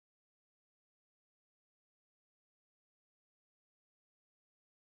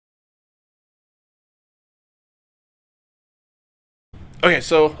Okay,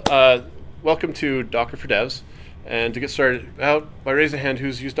 so welcome to Docker for Devs. And to get started out, by raising a hand,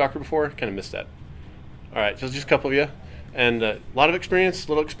 who's used Docker before? Kind of missed that. All right, so just a couple of you. And a lot of experience,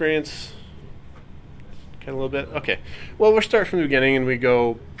 little experience, kind of a little bit. Okay, well, we'll start from the beginning and we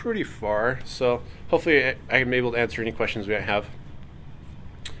go pretty far. So hopefully I can be able to answer any questions we might have.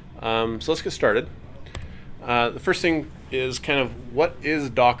 So let's get started. The first thing is kind of what is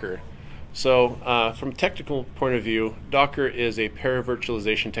Docker? So from a technical point of view, Docker is a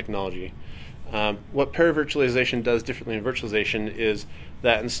para-virtualization technology. What para-virtualization does differently in virtualization is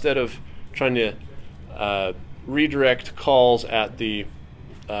that instead of trying to redirect calls at the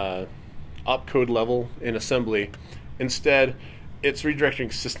opcode level in assembly, instead it's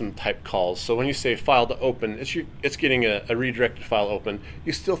redirecting system type calls. So when you say file to open, it's getting a redirected file open.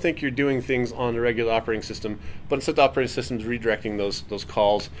 You still think you're doing things on a regular operating system, but instead the operating system is redirecting those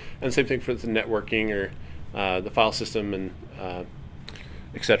calls. And same thing for the networking or the file system and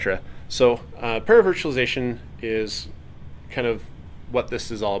etc. So para-virtualization is kind of what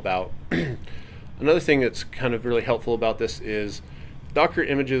this is all about. Another thing that's kind of really helpful about this is Docker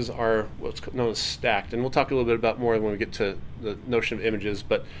images are what's known as stacked, and we'll talk a little bit about more when we get to the notion of images,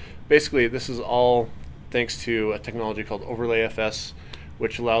 but basically this is all thanks to a technology called OverlayFS,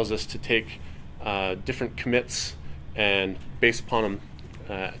 which allows us to take different commits and base upon them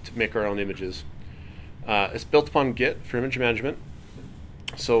to make our own images. It's built upon Git for image management,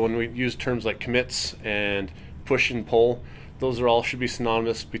 so when we use terms like commits and push and pull, those are all should be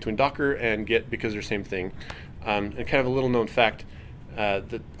synonymous between Docker and Git because they're the same thing. And kind of a little known fact,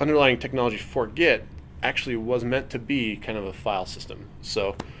 the underlying technology for Git actually was meant to be kind of a file system.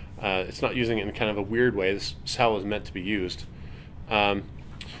 So it's not using it in kind of a weird way. This is how it was meant to be used.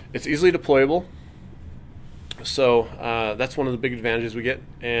 It's easily deployable. So that's one of the big advantages we get.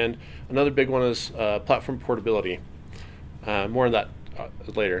 And another big one is platform portability. More on that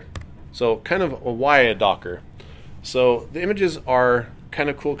later. So kind of why a Docker. So the images are kind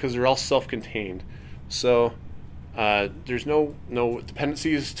of cool because they're all self-contained. So there's no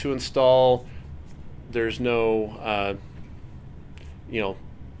dependencies to install. There's no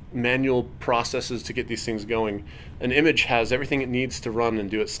manual processes to get these things going. An image has everything it needs to run and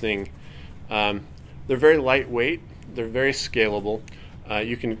do its thing. They're very lightweight. They're very scalable.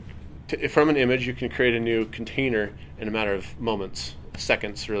 You can from an image you can create a new container in a matter of moments,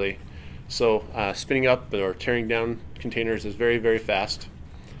 seconds really. So spinning up or tearing down containers is very, very fast.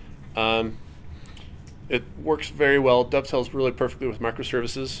 It works very well, dovetails really perfectly with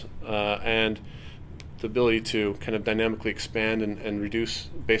microservices and the ability to kind of dynamically expand and reduce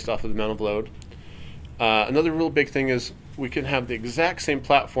based off of the amount of load. Another real big thing is we can have the exact same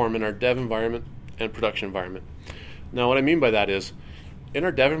platform in our dev environment and production environment. Now what I mean by that is in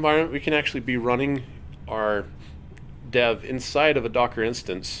our dev environment we can actually be running our dev inside of a Docker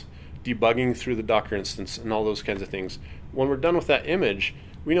instance, debugging through the Docker instance and all those kinds of things. When we're done with that image,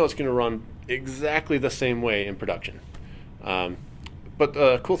 we know it's going to run exactly the same way in production. But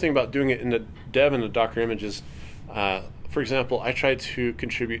the cool thing about doing it in the dev and the Docker image is, for example, I tried to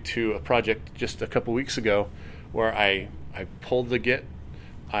contribute to a project just a couple weeks ago where I pulled the Git,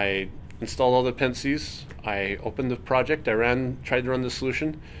 I installed all the dependencies, I opened the project, I tried to run the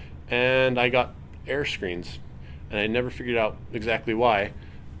solution, and I got error screens. And I never figured out exactly why.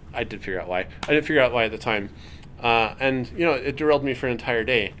 I did figure out why. I didn't figure out why at the time. And it derailed me for an entire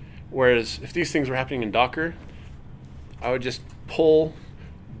day. Whereas if these things were happening in Docker, I would just pull,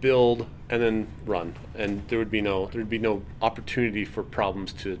 build, and then run, and there'd be no opportunity for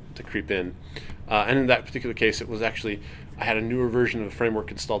problems to creep in. And in that particular case, it was actually I had a newer version of a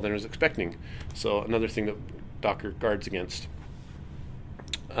framework installed than I was expecting. So another thing that Docker guards against.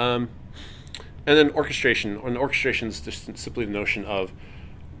 And then orchestration. And orchestration is just simply the notion of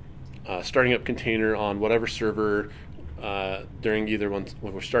starting up container on whatever server during either when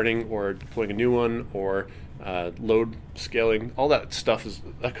we're starting or deploying a new one or load scaling. All that stuff is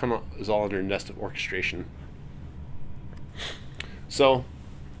all under nest of orchestration. So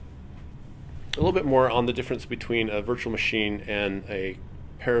a little bit more on the difference between a virtual machine and a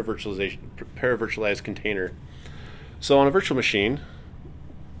para-virtualized container. So on a virtual machine,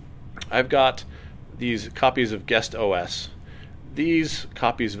 I've got these copies of guest OS. These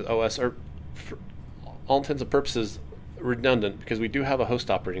copies of OS are, for all intents and purposes, redundant because we do have a host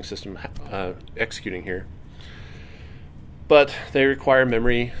operating system executing here. But they require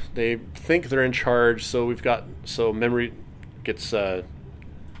memory. They think they're in charge, so memory gets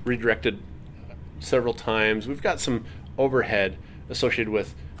redirected several times. We've got some overhead associated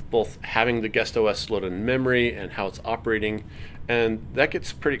with both having the guest OS loaded in memory and how it's operating, and that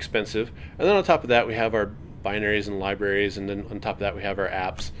gets pretty expensive. And then on top of that, we have our binaries and libraries, and then on top of that we have our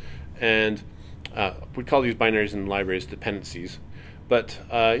apps. And we call these binaries and libraries dependencies. But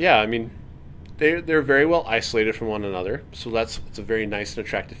yeah, I mean, they're very well isolated from one another, so it's a very nice and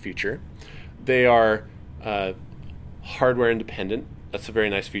attractive feature. They are hardware independent. That's a very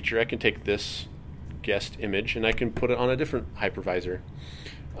nice feature. I can take this guest image and I can put it on a different hypervisor.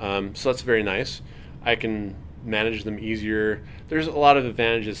 So that's very nice. I can manage them easier. There's a lot of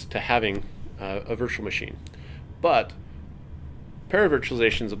advantages to having a virtual machine. But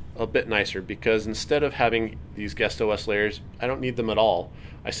paravirtualization is a bit nicer, because instead of having these guest OS layers, I don't need them at all.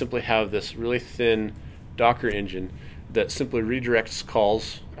 I simply have this really thin Docker engine that simply redirects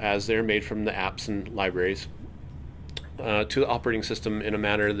calls as they're made from the apps and libraries to the operating system in a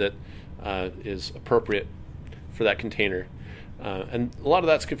manner that is appropriate for that container. And a lot of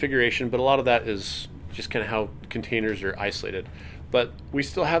that's configuration, but a lot of that is just kind of how containers are isolated. But we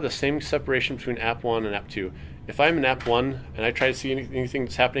still have the same separation between app 1 and app 2. If I'm in app 1 and I try to see anything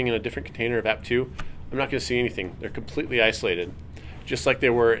that's happening in a different container of app 2, I'm not going to see anything. They're completely isolated, just like they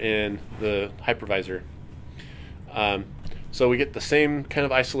were in the hypervisor. So we get the same kind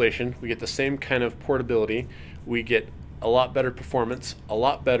of isolation, we get the same kind of portability, we get a lot better performance, a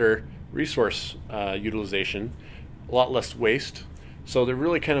lot better resource utilization, a lot less waste. So they're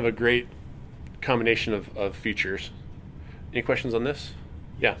really kind of a great combination of features. Any questions on this?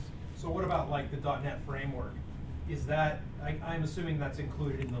 Yeah. So what about like the .NET framework? Is that, I'm assuming that's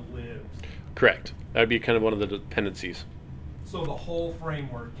included in the libs? Correct. That would be kind of one of the dependencies. So the whole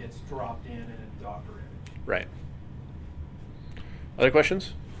framework gets dropped in a Docker image? Right. Other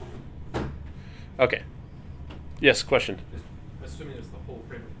questions? Okay. Yes, question. Assuming it's the whole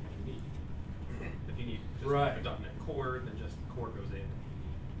framework you need. If you need just right. a .NET Core, then just core goes in.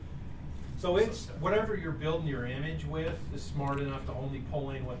 So it's whatever you're building your image with is smart enough to only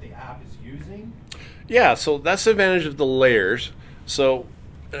pull in what the app is using? Yeah, so that's the advantage of the layers. So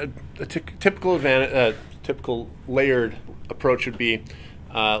a typical layered approach would be,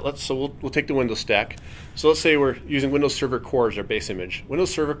 we'll take the Windows stack. So let's say we're using Windows Server Core as our base image.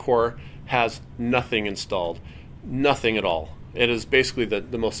 Windows Server Core has nothing installed, nothing at all. It is basically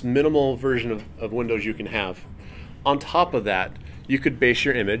the most minimal version of Windows you can have. On top of that, you could base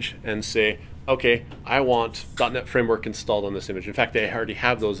your image and say, okay, I want .NET Framework installed on this image. In fact, they already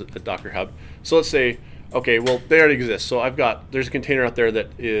have those at Docker Hub. So let's say, okay, well, they already exist. So there's a container out there that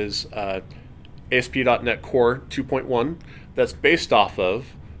is ASP.NET Core 2.1 that's based off of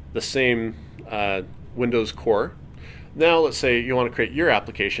the same Windows Core. Now let's say you want to create your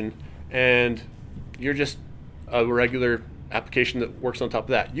application and you're just a regular application that works on top of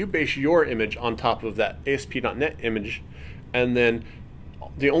that. You base your image on top of that ASP.NET image, and then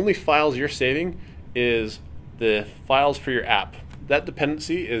the only files you're saving is the files for your app. That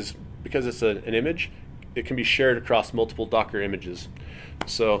dependency is, because it's an image, it can be shared across multiple Docker images.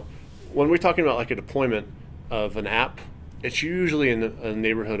 So when we're talking about like a deployment of an app, it's usually in a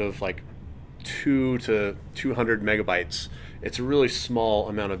neighborhood of like 2 to 200 megabytes. It's a really small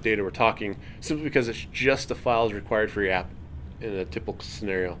amount of data we're talking, simply because it's just the files required for your app in a typical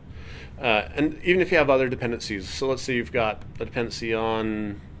scenario. And even if you have other dependencies, so let's say you've got a dependency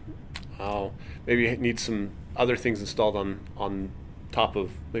on, maybe you need some other things installed on top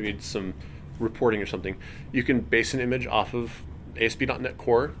of maybe some reporting or something. You can base an image off of ASP.NET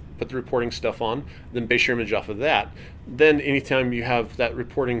Core, put the reporting stuff on, then base your image off of that. Then anytime you have that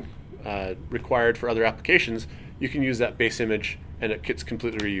reporting required for other applications, you can use that base image and it gets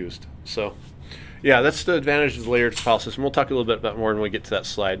completely reused. So yeah, that's the advantage of the layered file system. We'll talk a little bit about more when we get to that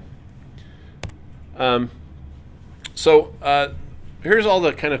slide. Here's all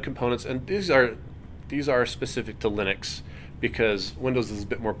the kind of components, and these are specific to Linux because Windows is a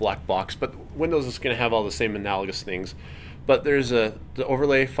bit more black box, but Windows is going to have all the same analogous things. But there's the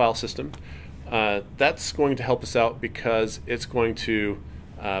overlay file system. That's going to help us out because it's going to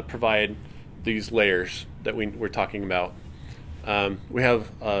provide these layers that we're talking about. We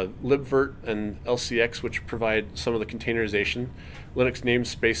have libvirt and LCX, which provide some of the containerization. Linux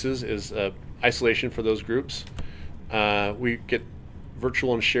namespaces is isolation for those groups. We get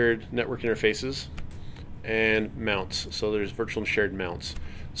virtual and shared network interfaces and mounts. So there's virtual and shared mounts.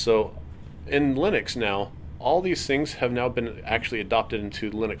 So in Linux now, all these things have now been actually adopted into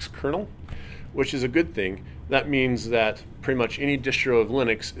the Linux kernel, which is a good thing. That means that pretty much any distro of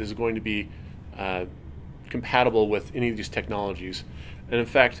Linux is going to be compatible with any of these technologies. And in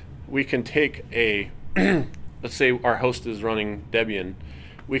fact, we can take let's say our host is running Debian,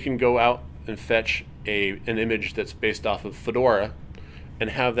 we can go out and fetch an image that's based off of Fedora and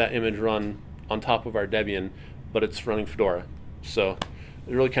have that image run on top of our Debian, but it's running Fedora. So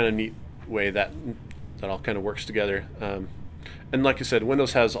a really kind of neat way that that all kind of works together. And like I said,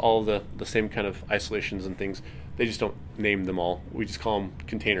 Windows has all the same kind of isolations and things. They just don't name them all. We just call them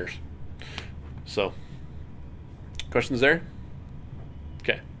containers. So, questions there?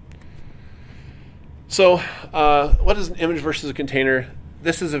 Okay. So, what is an image versus a container?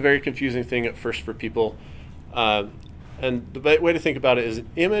 This is a very confusing thing at first for people. And the way to think about it is an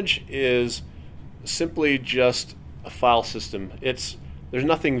image is simply just a file system. There's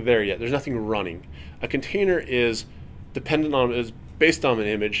nothing there yet. There's nothing running. A container is based on an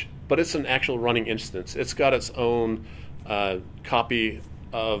image, but it's an actual running instance. It's got its own copy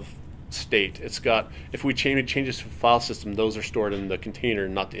of state. It's got, if we changes to a file system, those are stored in the container,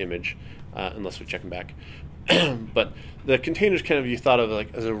 not the image, unless we check them back. But the container is kind of, you thought of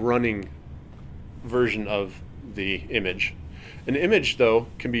like as a running version of the image. An image, though,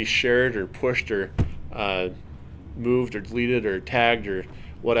 can be shared or pushed or moved or deleted or tagged or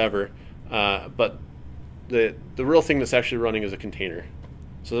whatever. But the real thing that's actually running is a container.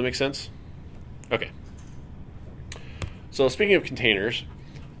 So that makes sense? Okay. So speaking of containers,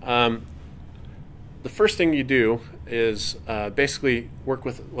 the first thing you do is basically work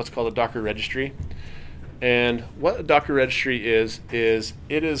with what's called a Docker registry. And what a Docker registry is it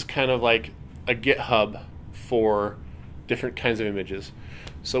is kind of like a GitHub for different kinds of images.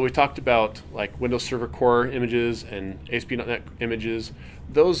 So we talked about like Windows Server Core images and ASP.NET images.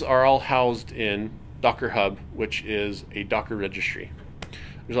 Those are all housed in Docker Hub, which is a Docker registry.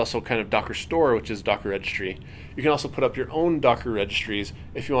 There's also kind of Docker Store, which is Docker registry. You can also put up your own Docker registries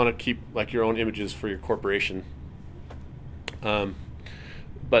if you want to keep like your own images for your corporation. That's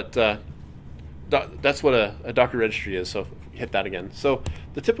what a Docker registry is. So hit that again. So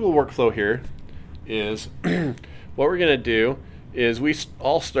the typical workflow here is what we're going to do is this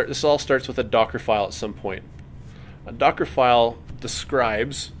all starts with a Docker file at some point. A Docker file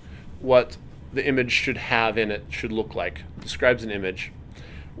describes what the image should have in it, should look like. It describes an image.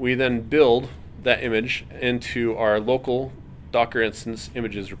 We then build that image into our local Docker instance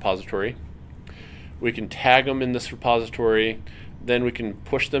images repository. We can tag them in this repository. Then we can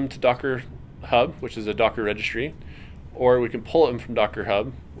push them to Docker Hub, which is a Docker registry, or we can pull them from Docker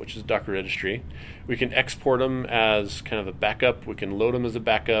Hub, which is Docker registry. We can export them as kind of a backup. We can load them as a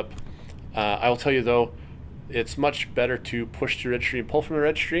backup. I will tell you though, it's much better to push to registry and pull from the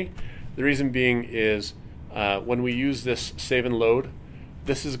registry. The reason being is when we use this save and load,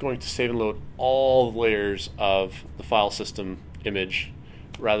 this is going to save and load all the layers of the file system image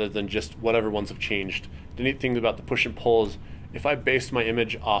rather than just whatever ones have changed. The neat thing about the push and pull is if I base my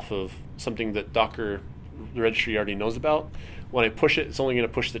image off of something that Docker, the registry already knows about, when I push it, it's only going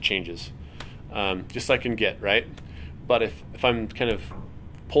to push the changes, just like in Git, right? But if I'm kind of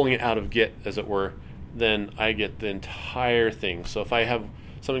pulling it out of Git, as it were, then I get the entire thing. So if I have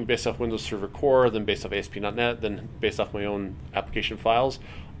something based off Windows Server Core, then based off ASP.NET, then based off my own application files,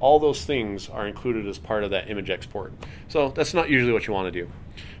 all those things are included as part of that image export. So that's not usually what you want to do.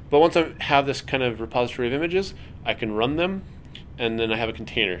 But once I have this kind of repository of images, I can run them, and then I have a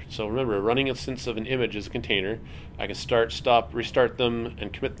container. So remember, a running instance of an image is a container. I can start, stop, restart them,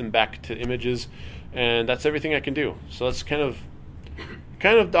 and commit them back to images, and that's everything I can do. So that's kind of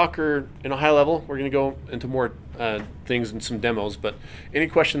Docker in a high level. We're going to go into more things and some demos, but any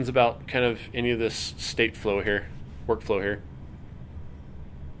questions about kind of any of this workflow here?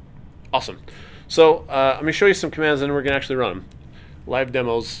 Awesome. So I'm going to show you some commands, and we're going to actually run them. Live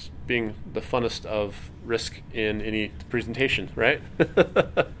demos being the funnest of risk in any presentation, right?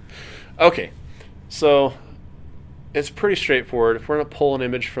 Okay, so it's pretty straightforward. If we're going to pull an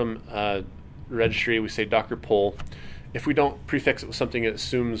image from registry, we say Docker pull. If we don't prefix it with something, it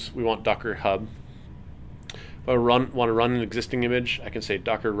assumes we want Docker Hub. If I want to run an existing image, I can say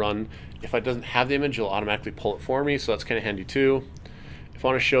Docker run. If it doesn't have the image, it'll automatically pull it for me, so that's kind of handy too. If I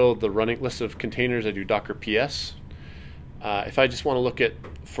want to show the running list of containers, I do Docker PS. If I just want to look at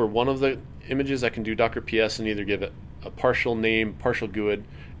for one of the images, I can do Docker PS and either give it a partial name, partial GUID,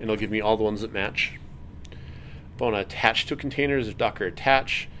 and it'll give me all the ones that match. If I want to attach to a container, there's Docker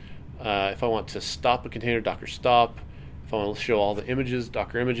attach. If I want to stop a container, Docker stop. If I want to show all the images,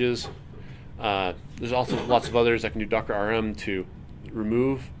 Docker images. There's also lots of others. I can do Docker RM to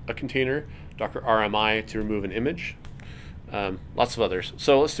remove a container, Docker RMI to remove an image. Lots of others.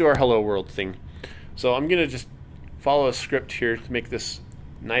 So let's do our hello world thing. So I'm going to just follow a script here to make this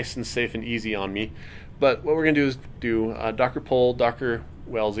nice and safe and easy on me. But what we're going to do is do Docker pull, Docker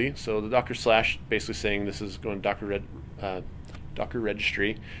wellsy. So the Docker slash basically saying this is going to Docker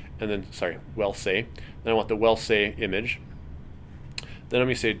registry, and then, well say. Then I want the well say image. Then I'm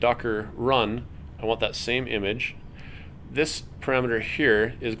going to say Docker run. I want that same image. This parameter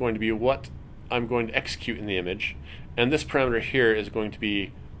here is going to be what I'm going to execute in the image, and this parameter here is going to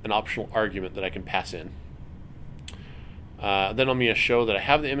be an optional argument that I can pass in. Then I'm going to show that I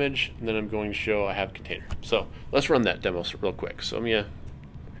have the image, and then I'm going to show I have a container. So let's run that demo real quick. So I'm going to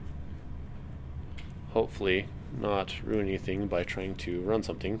hopefully not ruin anything by trying to run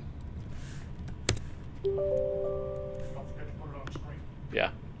something. Don't forget to put it on the screen. Yeah.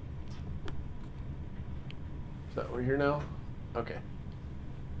 Is that we're here now? Okay.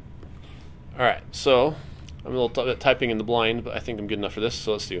 All right, so I'm a little bit typing in the blind, but I think I'm good enough for this.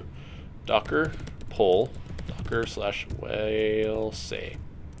 So let's do docker poll docker / whale say.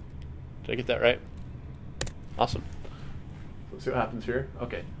 Did I get that right? Awesome. Let's see what happens here.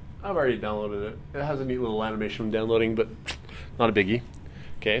 Okay, I've already downloaded it. It has a neat little animation when downloading, but not a biggie.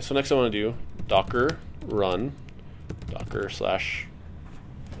 Okay, so next I want to do docker run docker /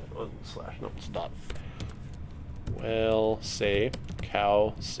 no, it's dot whale say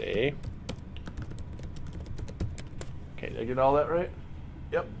cow say. Okay, did I get all that right?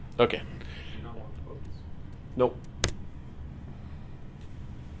 Yep. Okay. Do you not want quotes? Nope.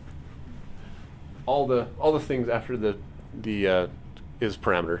 All the things after the is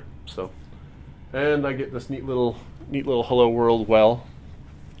parameter. So, and I get this neat little hello world well.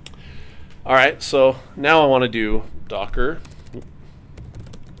 All right, so now I want to do docker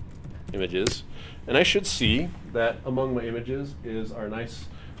images, and I should see that among my images is our nice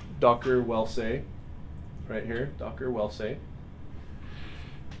docker well say right here, docker well say.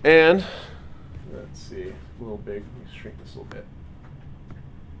 And let's see, a little big. Let me shrink this a little bit.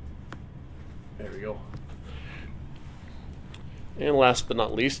 There we go. And last but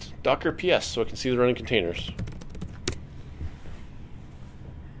not least, docker ps, so I can see the running containers.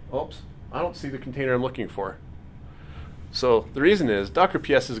 Oops, I don't see the container I'm looking for. So the reason is docker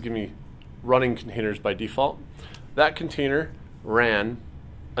ps is giving me running containers by default. That container ran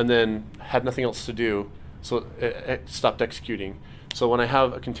and then had nothing else to do, so it stopped executing. So when I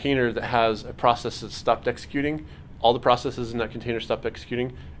have a container that has a process that stopped executing, all the processes in that container stop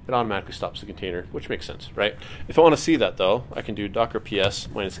executing, it automatically stops the container, which makes sense, right? If I want to see that though, I can do docker ps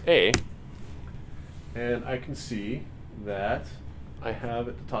 -a, and I can see that I have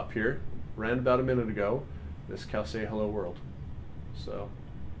at the top here, ran about a minute ago, this cow say hello world. So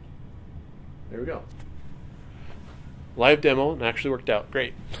there we go. Live demo, and actually worked out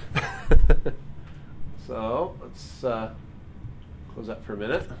great. So let's close that for a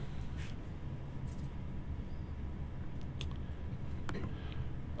minute.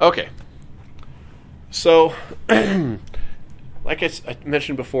 Okay, so like I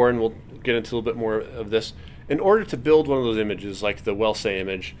mentioned before, and we'll get into a little bit more of this, in order to build one of those images, like the well say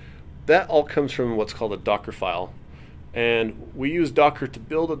image, that all comes from what's called a Docker file. And we use Docker to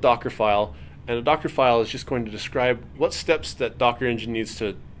build a Docker file, and a Docker file is just going to describe what steps that Docker engine needs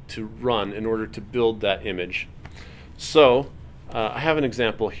to run in order to build that image. So I have an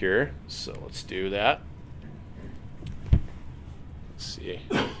example here, so let's do that. Let's see.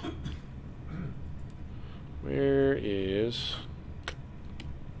 Where is...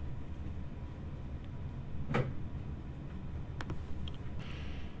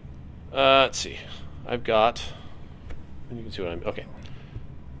 let's see. I've got... And you can see what I'm... Okay.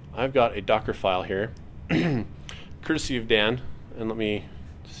 I've got a Docker file here, courtesy of Dan, and let me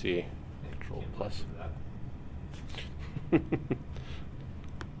see. Control plus.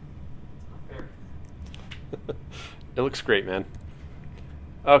 It looks great, man.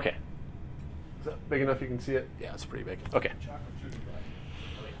 Okay. Is that big enough you can see it? Yeah, it's pretty big. Okay.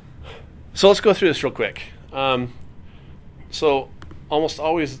 So let's go through this real quick. So almost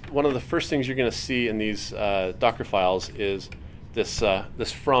always one of the first things you're going to see in these Docker files is this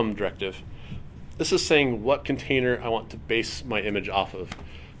from directive. This is saying what container I want to base my image off of.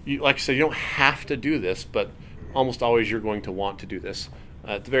 Like I said, you don't have to do this, but almost always you're going to want to do this.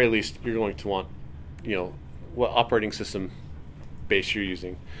 At the very least, you're going to want, what operating system base you're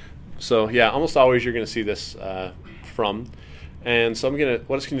using. So yeah, almost always you're going to see this from. And so what it's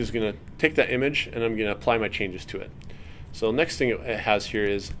going to do is going to take that image and I'm going to apply my changes to it. So next thing it has here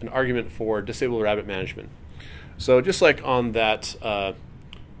is an argument for disable rabbit management. So just like on that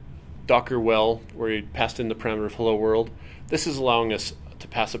Docker well where you passed in the parameter of hello world, this is allowing us to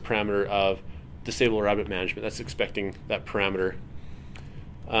pass a parameter of disable rabbit management. That's expecting that parameter.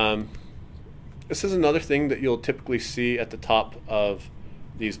 This is another thing that you'll typically see at the top of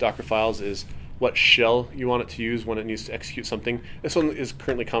these Docker files is what shell you want it to use when it needs to execute something. This one is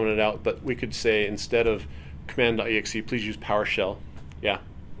currently commented out, but we could say instead of command.exe, please use PowerShell. Yeah.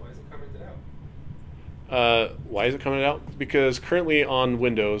 Why is it commented out? Why is it commented out? Because currently on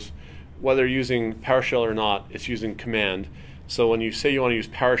Windows, whether using PowerShell or not, it's using command. So when you say you want to use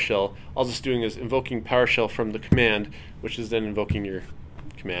PowerShell, all it's doing is invoking PowerShell from the command, which is then invoking your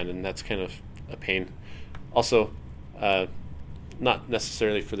command, and that's kind of a pain. Also, not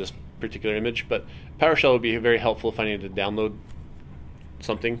necessarily for this particular image, but PowerShell would be very helpful if I needed to download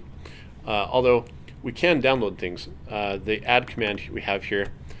something. Although we can download things. The add command we have here,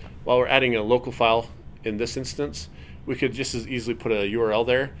 while we're adding a local file in this instance, we could just as easily put a URL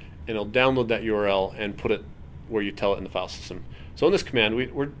there, and it'll download that URL and put it where you tell it in the file system. So in this command,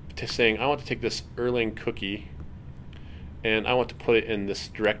 we're saying I want to take this Erlang cookie and I want to put it in this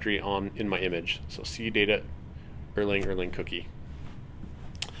directory in my image. So cdata Erlang cookie.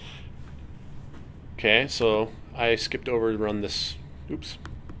 Okay, so I skipped over to run this. Oops.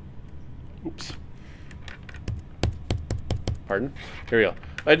 Pardon? Here we go.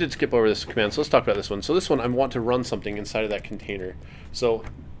 I did skip over this command, so let's talk about this one. So this one, I want to run something inside of that container. So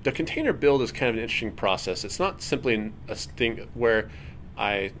the container build is kind of an interesting process. It's not simply a thing where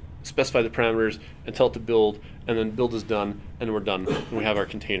I specify the parameters and tell it to build, and then build is done, and we're done, and we have our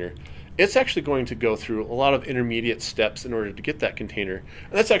container. It's actually going to go through a lot of intermediate steps in order to get that container.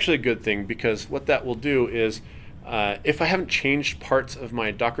 And that's actually a good thing, because what that will do is, if I haven't changed parts of my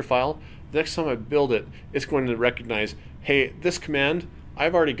Docker file, the next time I build it, it's going to recognize, hey, this command,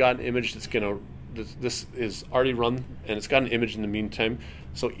 I've already got an image that's going to, this is already run, and it's got an image in the meantime.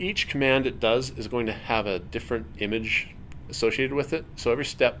 So each command it does is going to have a different image associated with it. So every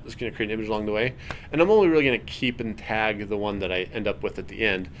step is going to create an image along the way. And I'm only really going to keep and tag the one that I end up with at the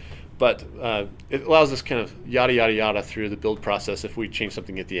end. But it allows us kind of yada, yada, yada through the build process if we change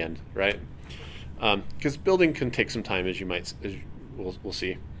something at the end, right? Because building can take some time, as we'll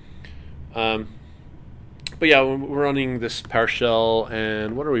see. But yeah, we're running this PowerShell,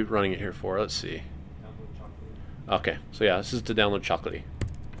 and what are we running it here for? Let's see. Okay, so yeah, this is to download Chocolatey.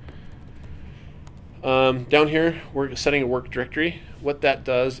 Down here, we're setting a work directory. What that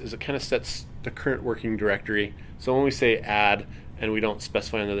does is it kind of sets the current working directory. So when we say add, and we don't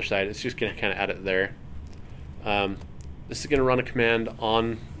specify on the other side, it's just going to kind of add it there. This is going to run a command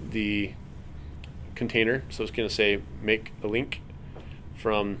on the container. So it's going to say make a link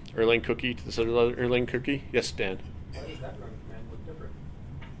from Erlang cookie to this other Erlang cookie. Yes, Dan? Why does that run command look different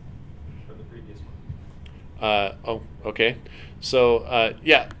from the previous one? Oh, okay. So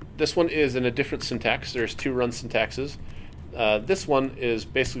yeah, this one is in a different syntax. There's two run syntaxes. This one is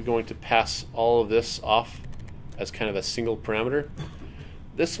basically going to pass all of this off as kind of a single parameter.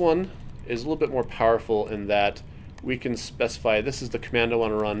 This one is a little bit more powerful in that we can specify this is the command I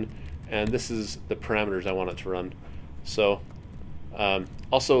want to run, and this is the parameters I want it to run. So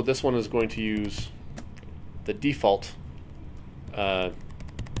also this one is going to use the default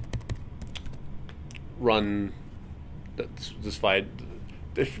run that's defined,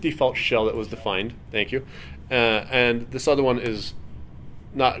 the default shell that was defined. Thank you. And this other one is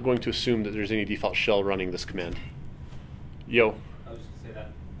not going to assume that there's any default shell running this command. Yo. I was just going to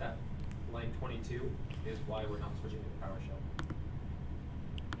say that line 22 is why we're not switching to PowerShell.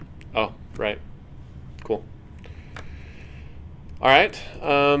 Oh, right. Cool. All right.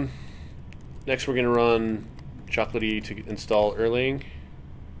 Next, we're going to run Chocolatey to install Erlang.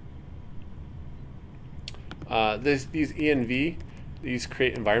 These env, these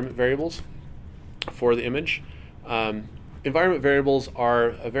create environment variables for the image. Environment variables are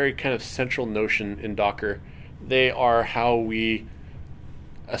a very kind of central notion in Docker. They are how we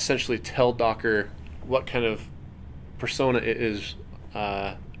essentially tell Docker what kind of persona it is.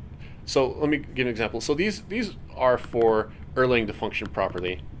 So let me give an example. So these are for Erlang to function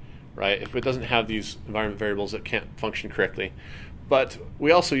properly, right? If it doesn't have these environment variables, it can't function correctly. But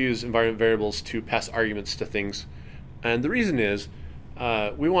we also use environment variables to pass arguments to things. And the reason is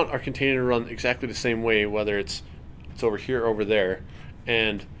we want our container to run exactly the same way, whether it's over here or over there.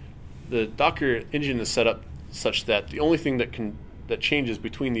 And the Docker engine is set up such that the only thing that changes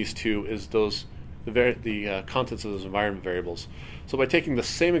between these two is the contents of those environment variables. So by taking the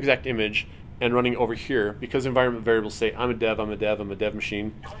same exact image and running over here, because environment variables say I'm a dev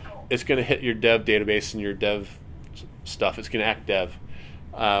machine, it's going to hit your dev database and your dev stuff. It's going to act dev.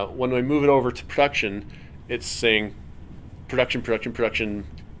 When we move it over to production, it's saying production,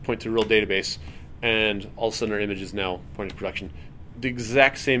 point to real database, and all of a sudden our image is now pointing to production. The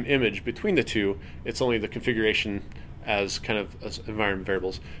exact same image between the two, it's only the configuration as kind of as environment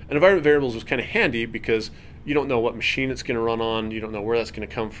variables. And environment variables was kind of handy because you don't know what machine it's going to run on, you don't know where that's going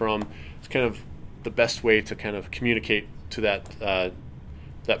to come from. It's kind of the best way to kind of communicate to that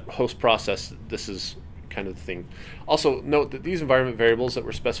host process. This is kind of the thing. Also note that these environment variables that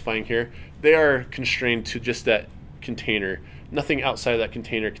we're specifying here, they are constrained to just that container. Nothing outside of that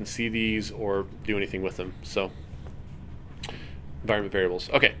container can see these or do anything with them. So environment variables.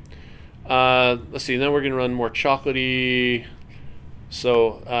 Okay. Let's see. Then we're going to run more chocolatey.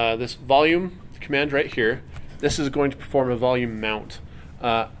 So this volume command right here, this is going to perform a volume mount.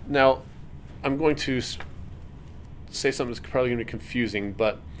 Now, I'm going to say something that's probably going to be confusing,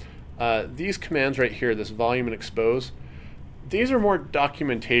 but these commands right here, this volume and expose, these are more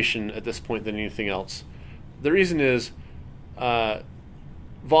documentation at this point than anything else. The reason is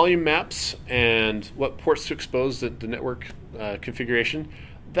volume maps and what ports to expose, the network configuration,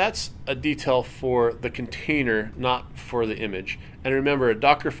 that's a detail for the container, not for the image. And remember, a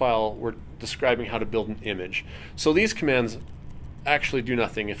Docker file, we're describing how to build an image. So these commands actually do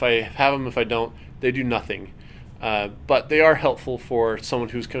nothing. If I have them, if I don't, they do nothing. But they are helpful for someone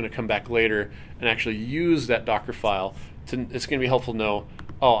who's going to come back later and actually use that Docker file. It's going to be helpful to know,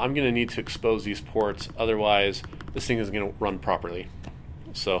 oh, I'm going to need to expose these ports, otherwise this thing isn't going to run properly.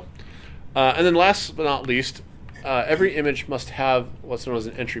 So, and then last but not least, every image must have what's known as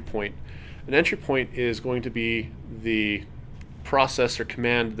an entry point. An entry point is going to be the process or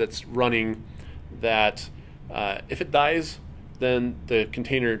command that's running that if it dies, then the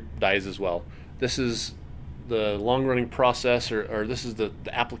container dies as well. This is the long-running process, or this is the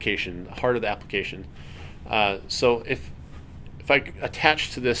application, the heart of the application. So if I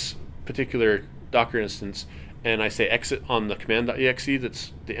attach to this particular Docker instance and I say exit on the command.exe,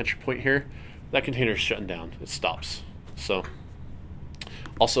 that's the entry point here, that container is shutting down. It stops. So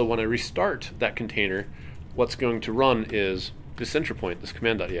also when I restart that container, what's going to run is this entry point, this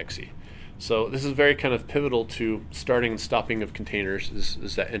command.exe. So this is very kind of pivotal to starting and stopping of containers,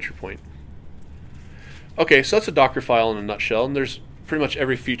 is that entry point. Okay, so that's a Docker file in a nutshell, and there's pretty much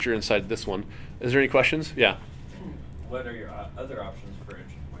every feature inside this one. Is there any questions? Yeah. What are your other options for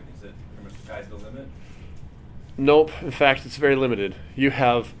entry point? Is it pretty much the sky's the limit? Nope. In fact, it's very limited. You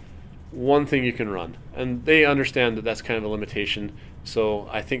have one thing you can run, and they understand that that's kind of a limitation. So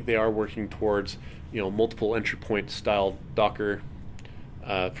I think they are working towards, multiple entry point style Docker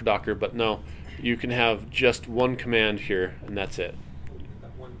for Docker. But no, you can have just one command here, and that's it.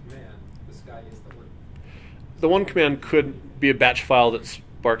 That one command, the sky is the limit. The one command could be a batch file that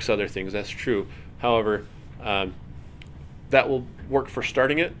sparks other things. That's true. However, that will work for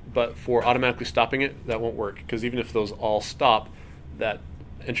starting it, but for automatically stopping it, that won't work, because even if those all stop, that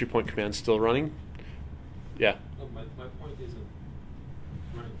entry point command is still running. Yeah. No, my point isn't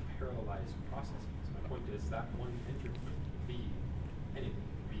running parallelized processes. My point is that one entry point can be anything.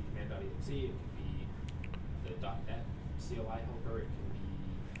 It can be command.exe, it can be the .NET CLI helper, it can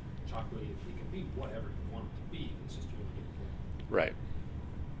be chocolate, it can be whatever you want it to be. It's just you want to get it there. Right.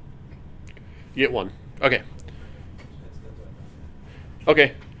 You get one. Okay.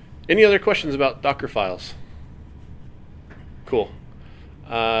 Okay. Any other questions about Docker files? Cool.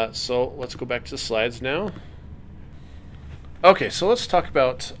 So let's go back to the slides now. Okay, so let's talk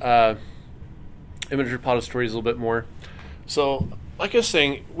about image repositories a little bit more. So, like I was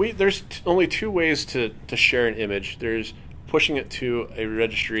saying, there's only two ways to share an image. There's pushing it to a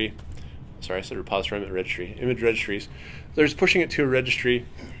registry. Sorry, I said repository, I meant registry. Image registries. There's pushing it to a registry,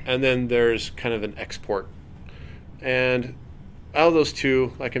 and then there's kind of an export. And out of those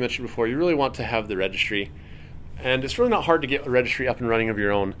two, like I mentioned before, you really want to have the registry. And it's really not hard to get a registry up and running of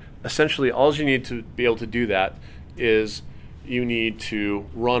your own. Essentially, all you need to be able to do that is you need to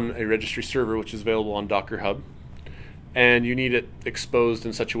run a registry server, which is available on Docker Hub, and you need it exposed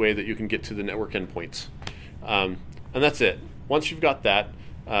in such a way that you can get to the network endpoints. And that's it. Once you've got that,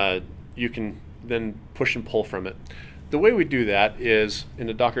 you can then push and pull from it. The way we do that is in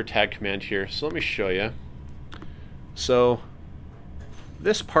the Docker tag command here. So let me show you. So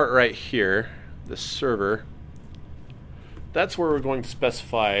this part right here, the server, that's where we're going to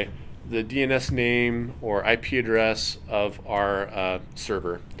specify the DNS name or IP address of our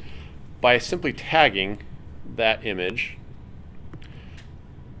server. By simply tagging that image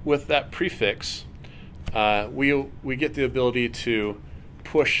with that prefix, we get the ability to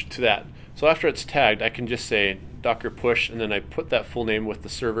push to that. So after it's tagged, I can just say Docker push, and then I put that full name with the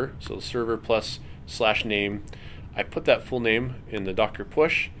server. So the server plus /name. I put that full name in the Docker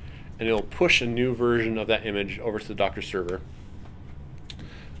push, and it'll push a new version of that image over to the Docker server.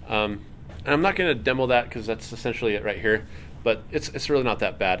 And I'm not going to demo that because that's essentially it right here, but it's really not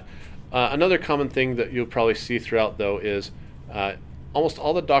that bad. Another common thing that you'll probably see throughout, though, is almost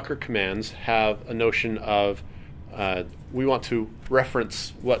all the Docker commands have a notion of we want to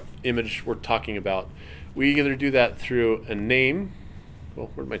reference what image we're talking about. We either do that through a name. Well,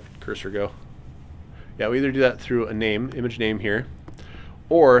 where'd my cursor go? Yeah, we either do that through a name, image name here,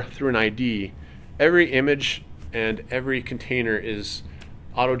 or through an ID. Every image and every container is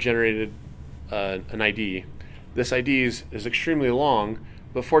auto-generated an ID. this ID is extremely long,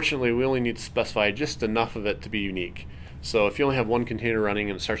 but fortunately we only need to specify just enough of it to be unique. So if you only have one container running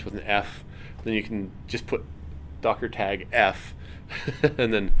and it starts with an F, then you can just put Docker tag F,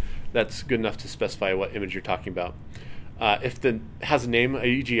 and then that's good enough to specify what image you're talking about. If it has a name,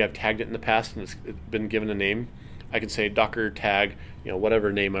 e.g. I've tagged it in the past and it's been given a name, I can say Docker tag,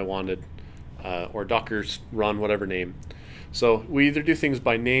 whatever name I wanted, or Docker run whatever name. So we either do things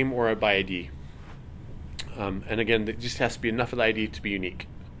by name or by ID. And again, it just has to be enough of the ID to be unique.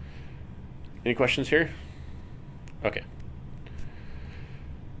 Any questions here? Okay.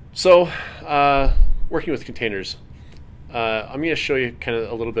 So, working with containers. I'm going to show you kind of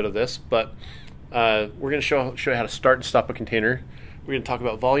a little bit of this, but we're going to show you how to start and stop a container. We're going to talk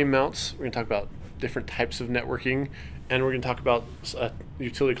about volume mounts. We're going to talk about different types of networking, and we're going to talk about a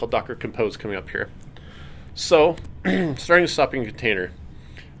utility called Docker Compose coming up here. So, starting and stopping a container.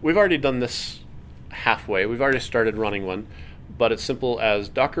 We've already done this halfway. We've already started running one, but it's simple as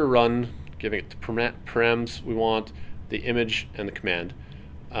Docker run, giving it the params we want, the image, and the command.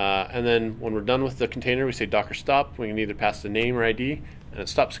 And then when we're done with the container, we say Docker stop. We can either pass the name or ID, and it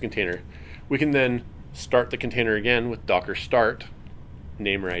stops the container. We can then start the container again with Docker start,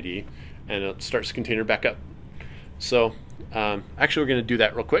 name or ID, and it starts the container back up. So actually we're going to do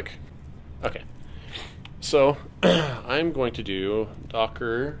that real quick. Okay. So I'm going to do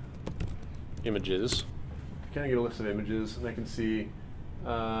Docker images. Kind of get a list of images, and I can see,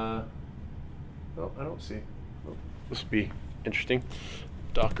 oh, I don't see. Oh, this would be interesting.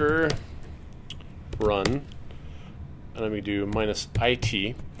 Docker run, and I'm going to do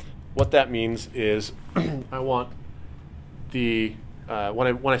 -IT. What that means is I want the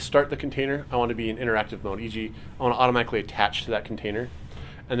when I start the container, I want to be in interactive mode. E.g., I want to automatically attach to that container,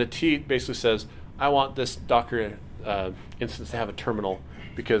 and the T basically says I want this Docker instance to have a terminal,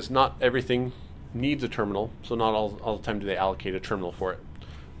 because not everything needs a terminal, so not all the time do they allocate a terminal for it.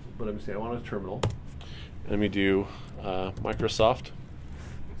 But I'm going to say I want a terminal, and let me do Microsoft.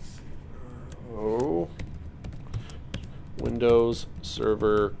 Windows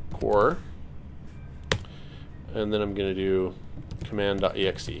Server Core, and then I'm going to do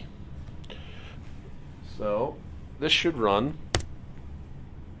command.exe. So this should run.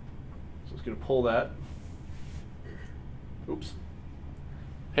 So it's going to pull that. Oops.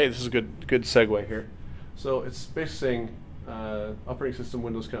 Hey, this is a good segue here. So it's basically saying operating system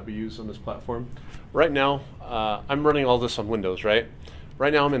Windows cannot be used on this platform. Right now, I'm running all this on Windows, right?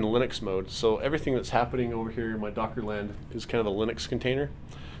 Right now I'm in Linux mode, so everything that's happening over here in my Docker land is kind of a Linux container.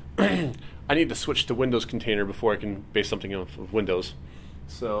 I need to switch to Windows container before I can base something off of Windows.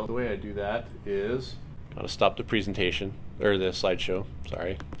 So the way I do that is, gotta stop the presentation, or the slideshow,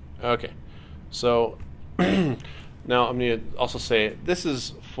 sorry. Okay, so now I'm going to also say this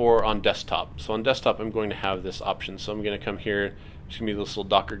is for on desktop. So on desktop I'm going to have this option. So I'm going to come here, it's going to be this little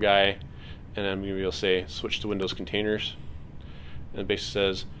Docker guy, and I'm going to be able to say switch to Windows containers. And it basically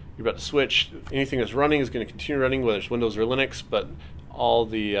says you're about to switch. Anything that's running is going to continue running, whether it's Windows or Linux, but all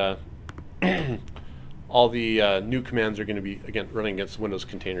the new commands are going to be again running against Windows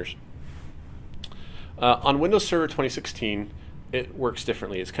containers. On Windows Server 2016, it works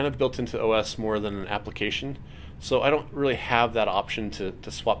differently. It's kind of built into OS more than an application, so I don't really have that option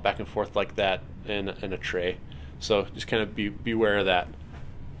to swap back and forth like that in a tray. So just kind of be aware of that.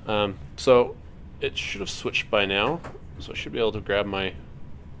 So it should have switched by now. So I should be able to grab my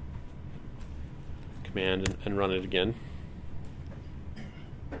command and run it again.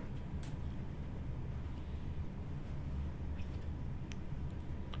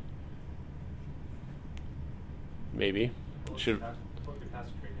 Maybe. Should.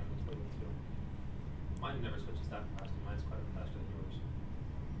 Mine never switches that fast. Mine's quite a bit faster than yours.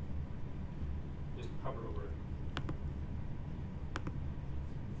 Just hover over it.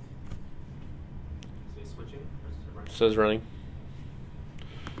 Say switching, or is it running? It says running.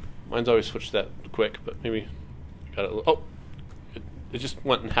 Mine's always switched that quick, but maybe got it. Oh, it just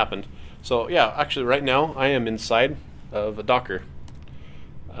went and happened. So yeah, actually, right now I am inside of a Docker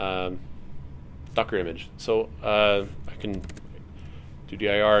image. So I can do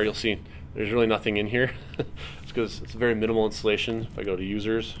dir. You'll see there's really nothing in here. It's because it's a very minimal installation. If I go to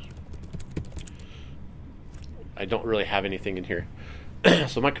users, I don't really have anything in here.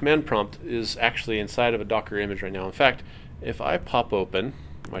 So my command prompt is actually inside of a Docker image right now. In fact, if I pop open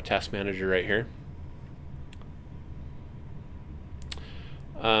my task manager right here,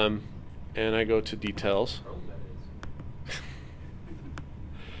 and I go to details.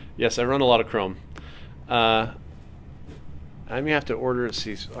 Yes, I run a lot of Chrome. I may have to order it.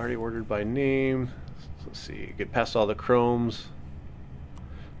 See, it's already ordered by name. So let's see, get past all the Chromes.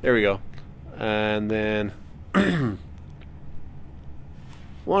 There we go. And then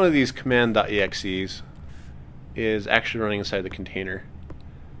one of these command.exes is actually running inside the container,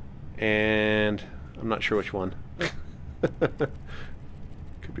 and I'm not sure which one. Could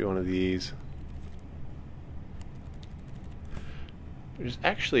be one of these. There's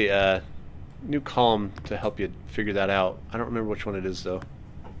actually a new column to help you figure that out. I don't remember which one it is though.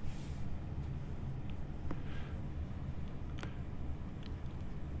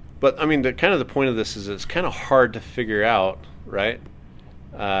 But I mean, the point of this is it's kind of hard to figure out, right?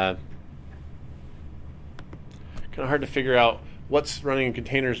 Kind of hard to figure out what's running in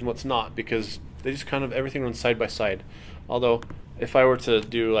containers and what's not, because they just kind of everything runs side by side. Although, if I were to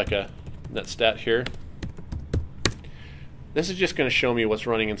do like a netstat here, this is just going to show me what's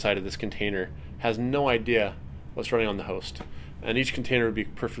running inside of this container. Has no idea what's running on the host, and each container would be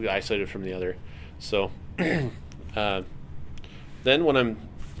perfectly isolated from the other. So, then when I'm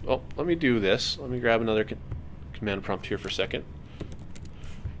let me do this. Let me grab another command prompt here for a second.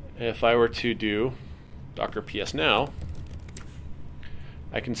 If I were to do docker ps now,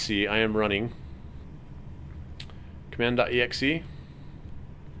 I can see I am running command.exe,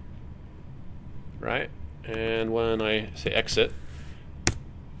 right? And when I say exit,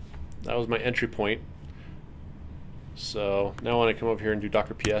 that was my entry point. So now when I come over here and do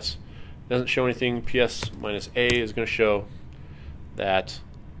docker ps, it doesn't show anything. ps minus a is going to show that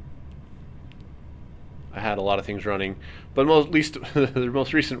I had a lot of things running, but the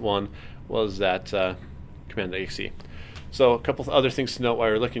most recent one was that command.exe. So a couple of other things to note while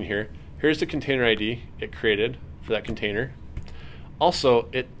we're looking here. Here's the container ID it created for that container. Also,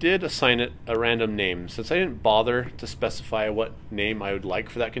 it did assign it a random name. Since I didn't bother to specify what name I would like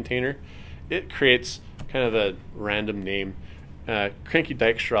for that container, it creates kind of a random name. Cranky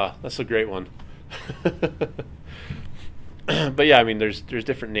Dykstra, that's a great one. But yeah, I mean, there's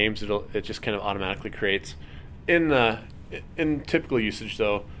different names it just kind of automatically creates. In typical usage,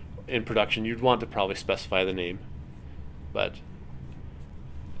 though, in production, you'd want to probably specify the name. But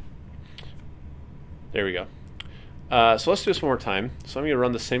there we go. So let's do this one more time. So I'm going to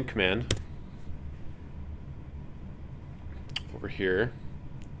run the same command over here.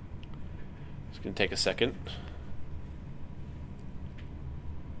 It's going to take a second.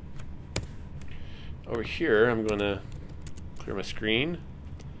 Over here, I'm going to clear my screen.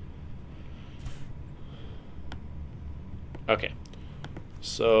 Okay,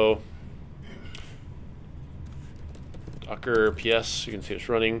 so docker ps, you can see it's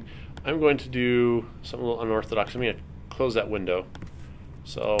running. I'm going to do something a little unorthodox. I'm going to close that window.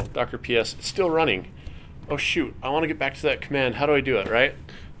 So docker ps, it's still running. Oh shoot, I want to get back to that command. How do I do it, right?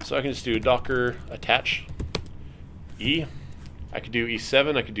 So I can just do docker attach e. I could do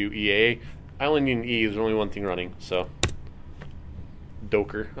e7, I could do ea. I only need an e, there's only one thing running. So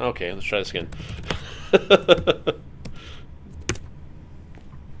docker. Okay, let's try this again.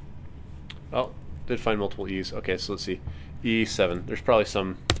 Oh, did find multiple e's. Okay, so let's see. E7. There's probably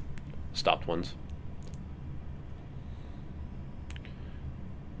some stopped ones.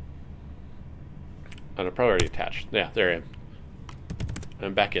 And I'm probably already attached. Yeah, there I am.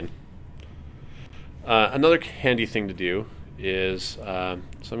 I'm back in. Another handy thing to do is, so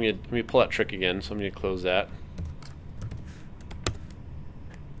let me pull that trick again. So I'm going to close that.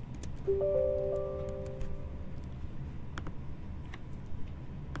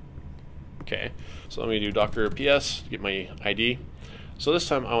 Okay, so let me do docker ps to get my ID. So this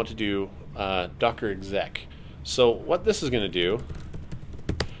time I want to do docker exec. So what this is going to do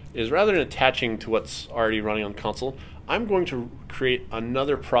is, rather than attaching to what's already running on console, I'm going to create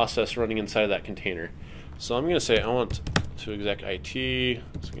another process running inside of that container. So I'm going to say I want to exec it,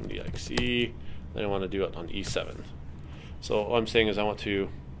 it's going to be xe, then I want to do it on e7. So what I'm saying is I want to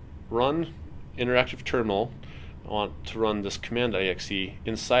run interactive terminal. I want to run this command.exe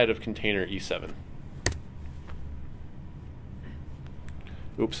inside of container e7.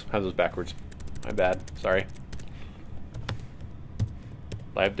 Oops, I have those backwards. My bad, sorry.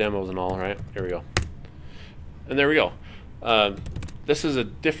 Live demos and all, right? There we go. And there we go. This is a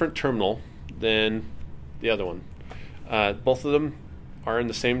different terminal than the other one. Both of them are in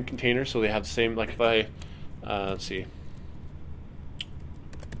the same container, so they have the same, like if I, let's see.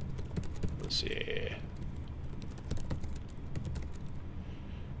 If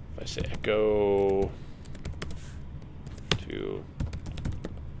I say echo to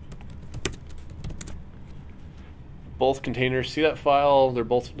both containers, see that file? They're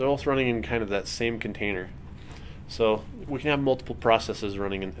both running in kind of that same container. So we can have multiple processes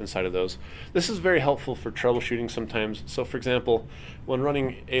running inside of those. This is very helpful for troubleshooting sometimes. So for example, when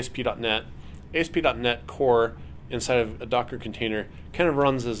running ASP.NET, ASP.NET core inside of a Docker container kind of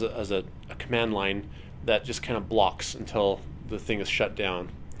runs as a command line that just kind of blocks until the thing is shut down.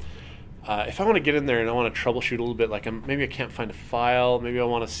 If I want to get in there and I want to troubleshoot a little bit, like maybe I can't find a file, maybe I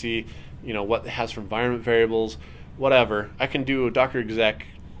want to see, what it has for environment variables, whatever, I can do a docker exec,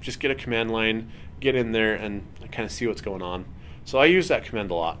 just get a command line, get in there and kind of see what's going on. So I use that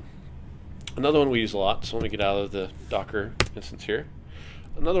command a lot. Another one we use a lot, so let me get out of the Docker instance here.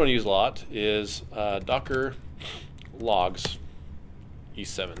 Another one I use a lot is docker logs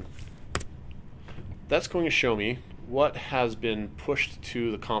E7. That's going to show me what has been pushed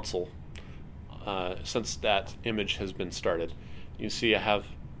to the console since that image has been started. You can see I have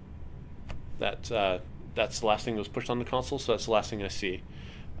that, that's the last thing that was pushed on the console, so that's the last thing I see.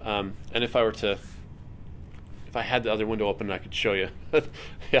 And if I had the other window open, I could show you.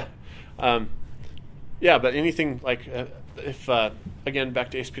 Yeah. Yeah, but anything like, if, again, back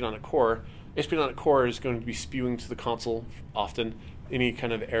to ASP.NET Core, ASP.NET Core is going to be spewing to the console often. Any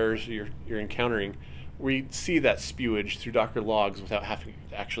kind of errors you're encountering, we see that spewage through Docker logs without having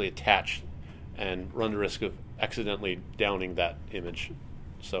to actually attach and run the risk of accidentally downing that image,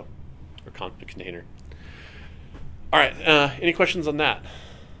 or container. All right, any questions on that?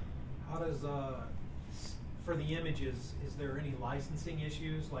 How does, for the images, is there any licensing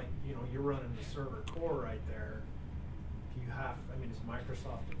issues? Like, you're running the server core right there. Do you have, does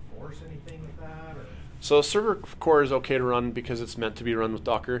Microsoft enforce anything with that? Or? So server core is okay to run because it's meant to be run with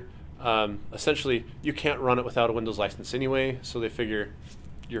Docker. Essentially, you can't run it without a Windows license anyway, so they figure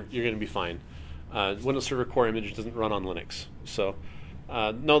you're going to be fine. Windows Server Core image doesn't run on Linux. So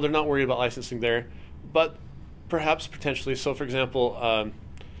no, they're not worried about licensing there, but perhaps potentially. So for example,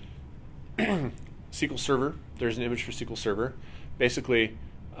 SQL Server, there's an image for SQL Server. Basically,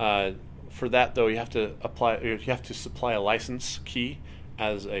 for that though, you have to supply a license key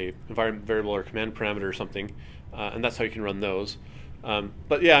as a environment variable or command parameter or something, and that's how you can run those.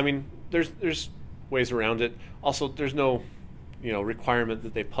 But yeah, there's ways around it. Also, there's no requirement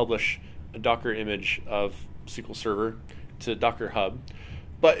that they publish a Docker image of SQL Server to Docker Hub.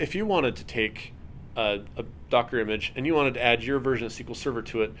 But if you wanted to take a Docker image and you wanted to add your version of SQL Server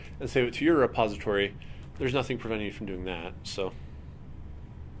to it and save it to your repository, there's nothing preventing you from doing that. So,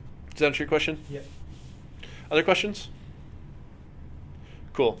 does that answer your question? Yep. Other questions?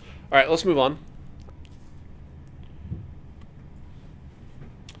 Cool. All right, let's move on.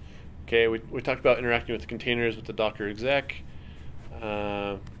 Okay, we talked about interacting with the containers with the Docker exec.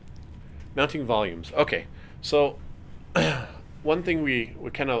 Mounting volumes. Okay, so one thing we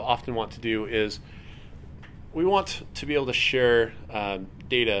kind of often want to do is we want to be able to share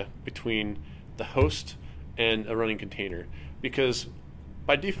data between the host and a running container, because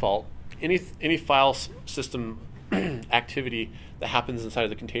by default, any file system activity that happens inside of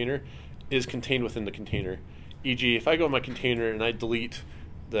the container is contained within the container. E.g., if I go in my container and I delete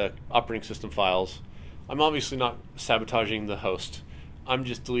the operating system files, I'm obviously not sabotaging the host. I'm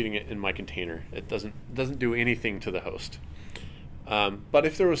just deleting it in my container. It doesn't do anything to the host. But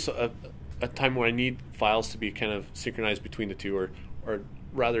if there was a time where I need files to be kind of synchronized between the two, or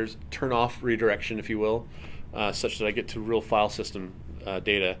rather turn off redirection, if you will, such that I get to real file system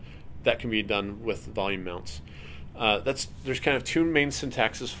data, that can be done with volume mounts. There's kind of two main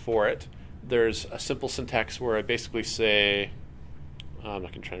syntaxes for it. There's a simple syntax where I basically say, I'm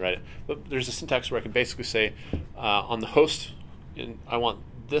not going to try and write it, but there's a syntax where I can basically say on the host, I want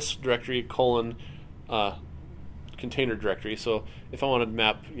this directory : container directory. So if I want to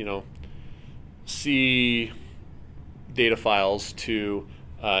map, C data files to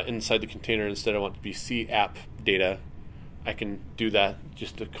inside the container, instead I want it to be C app data, I can do that,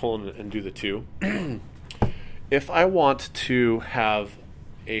 just a colon and do the two. If I want to have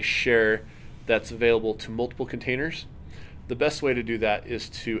a share that's available to multiple containers, the best way to do that is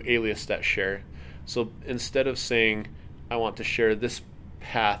to alias that share. So instead of saying I want to share this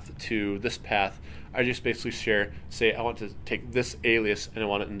path to this path, I just basically say I want to take this alias and I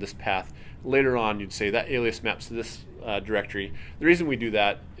want it in this path. Later on, you'd say that alias maps to this directory. The reason we do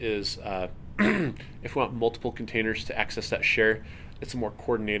that is if we want multiple containers to access that share, it's a more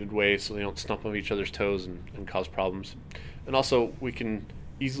coordinated way so they don't stomp on each other's toes and cause problems. And also, we can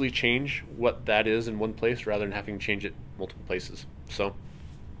easily change what that is in one place rather than having to change it multiple places. So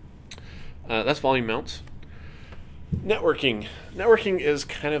that's volume mounts. Networking. Networking is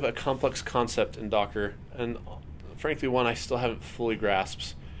kind of a complex concept in Docker, and frankly one I still haven't fully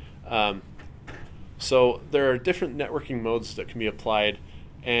grasped. So there are different networking modes that can be applied,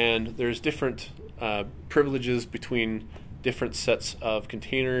 and there's different privileges between different sets of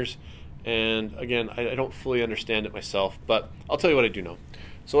containers. And again, I don't fully understand it myself, but I'll tell you what I do know.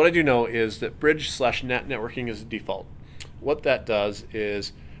 So what I do know is that bridge/NAT networking is the default. What that does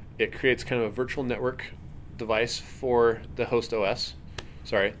is it creates kind of a virtual network device for the host OS,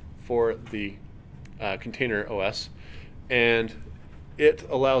 for the container OS, and it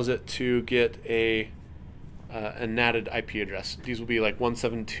allows it to get a NATed IP address. These will be like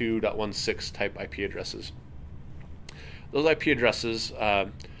 172.16 type IP addresses. Those IP addresses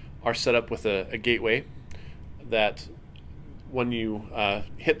are set up with a gateway that when you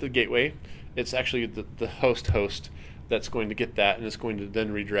hit the gateway, it's actually the host that's going to get that, and it's going to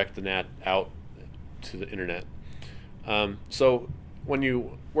then redirect the NAT out to the internet. So when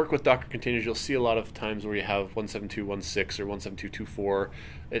you work with Docker containers, you'll see a lot of times where you have 172.16 or 172.24.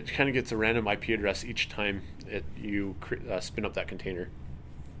 It kind of gets a random IP address each time you spin up that container.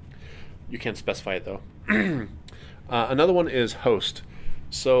 You can't specify it though. Another one is host.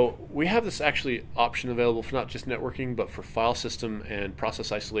 So we have this actually option available for not just networking, but for file system and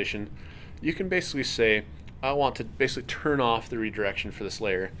process isolation. You can basically say, I want to basically turn off the redirection for this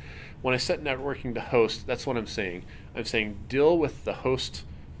layer. When I set networking to host, that's what I'm saying. I'm saying deal with the host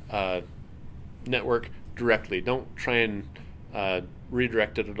network directly. Don't try and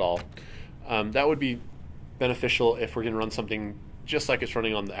redirect it at all. That would be beneficial if we're going to run something just like it's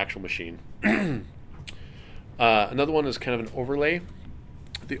running on the actual machine. Another one is kind of an overlay.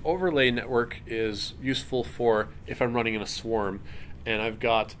 The overlay network is useful for if I'm running in a swarm and I've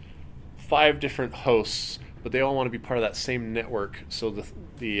got 5 different hosts, but they all want to be part of that same network, so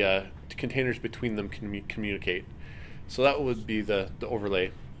the containers between them can communicate. So that would be the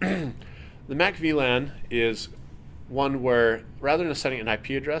overlay. The MAC VLAN is one where rather than setting an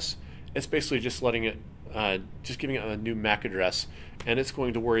IP address, it's basically just letting it, just giving it a new MAC address, and it's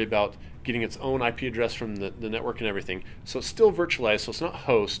going to worry about getting its own IP address from the network and everything. So it's still virtualized, so it's not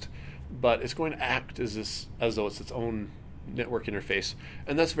host, but it's going to act as though it's its own network interface,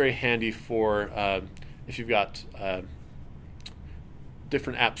 and that's very handy for if you've got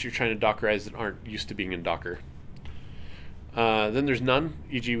different apps you're trying to Dockerize that aren't used to being in Docker. Then there's none,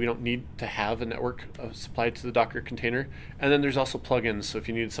 e.g. we don't need to have a network supplied to the Docker container. And then there's also plugins, so if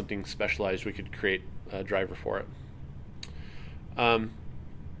you needed something specialized, we could create a driver for it.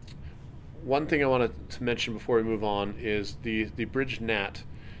 One thing I wanted to mention before we move on is the bridge NAT.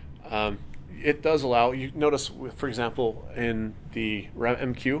 It does allow, you notice, for example, in the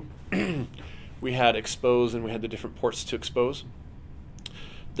MQ, we had expose and we had the different ports to expose.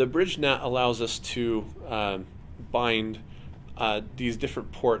 The bridge NAT allows us to bind these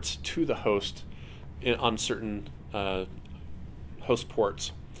different ports to the host on certain host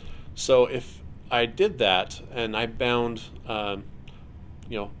ports. So if I did that and I bound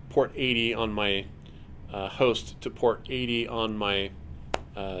port 80 on my host to port 80 on my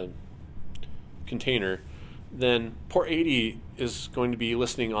container, then port 80 is going to be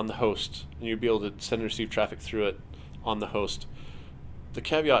listening on the host, and you'll be able to send and receive traffic through it on the host. The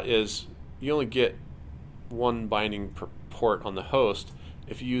caveat is you only get one binding per port on the host.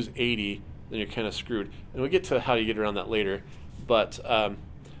 If you use 80, then you're kind of screwed. And we'll get to how you get around that later, but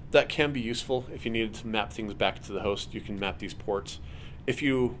that can be useful if you needed to map things back to the host. You can map these ports. If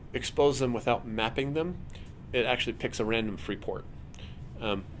you expose them without mapping them, it actually picks a random free port,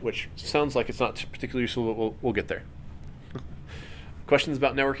 which sounds like it's not particularly useful, but we'll get there. Questions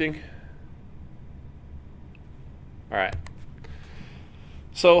about networking? All right.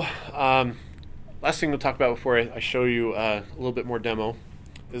 So last thing to talk about before I show you a little bit more demo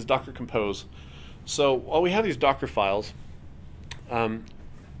is Docker Compose. So while we have these Docker files,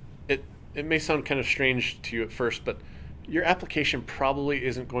 it may sound kind of strange to you at first, but your application probably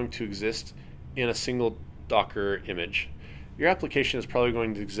isn't going to exist in a single Docker image. Your application is probably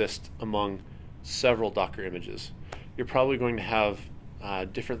going to exist among several Docker images. You're probably going to have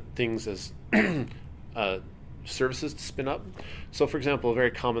different things as services to spin up. So for example, a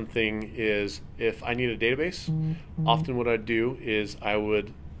very common thing is if I need a database, often what I'd do is I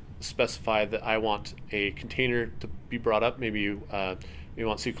would specify that I want a container to be brought up. Maybe you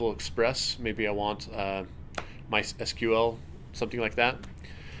want SQL Express, maybe I want MySQL, something like that.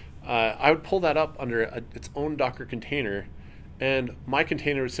 I would pull that up under its own Docker container, and my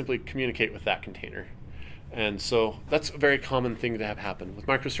container would simply communicate with that container. And so that's a very common thing to have happen. With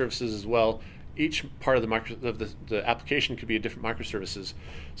microservices as well, each part of the application could be a different microservices.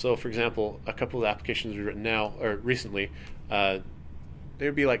 So for example, a couple of the applications we've written now, or recently, there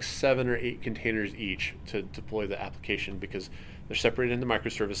would be like 7 or 8 containers each to deploy the application because they're separated into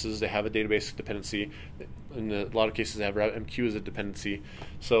microservices. They have a database dependency. In a lot of cases, they have MQ as a dependency.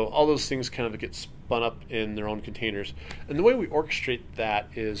 So all those things kind of get spun up in their own containers. And the way we orchestrate that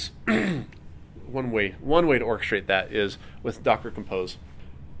is one way to orchestrate that is with Docker Compose.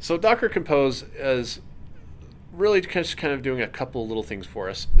 So Docker Compose is really just kind of doing a couple little things for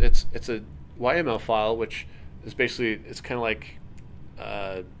us. It's a YML file, which is basically, it's kind of like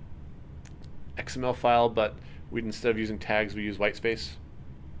XML file, but instead of using tags, we use white space.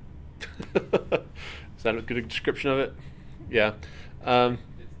 Is that a good description of it? Yeah. It's the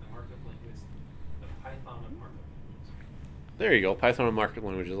markup language, the Python of markup languages. There you go, Python and markup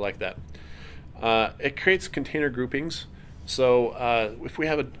languages like that. It creates container groupings. So if we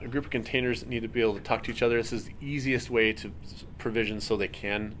have a group of containers that need to be able to talk to each other, this is the easiest way to provision so they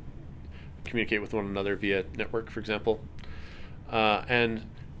can communicate with one another via network, for example. And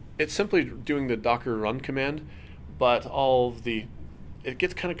it's simply doing the docker run command, but it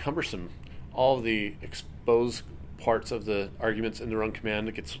gets kind of cumbersome. All of the expose parts of the arguments in the run command,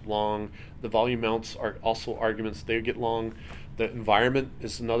 it gets long. The volume mounts are also arguments, they get long. The environment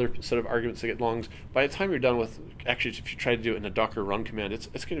is another set of arguments that get long. By the time you're done with, actually, if you try to do it in a docker run command, it's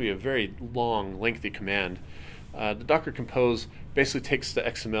going to be a very long, lengthy command. The docker compose basically takes the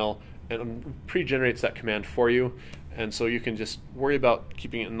XML and pre-generates that command for you, and so you can just worry about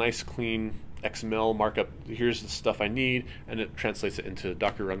keeping it a nice, clean XML markup. Here's the stuff I need, and it translates it into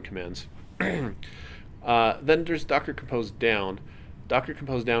docker run commands. Then there's docker compose down. Docker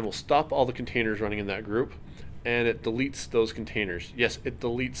compose down will stop all the containers running in that group, and it deletes those containers. Yes, it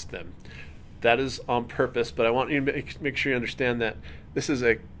deletes them. That is on purpose, but I want you to make sure you understand that this is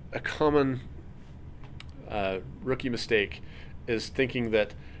a common rookie mistake, is thinking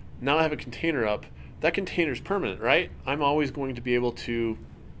that now I have a container up, that container is permanent, right? I'm always going to be able to,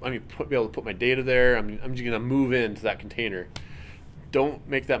 be able to put my data there. I'm just going to move into that container. Don't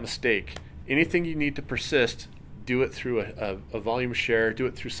make that mistake. Anything you need to persist, do it through a volume share, do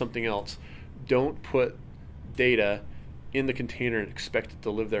it through something else. Don't put data in the container and expect it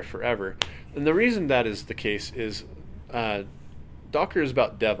to live there forever. And the reason that is the case is Docker is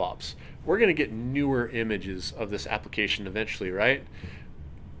about DevOps. We're going to get newer images of this application eventually, right?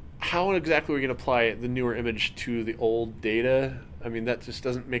 How exactly are we going to apply the newer image to the old data? I mean, that just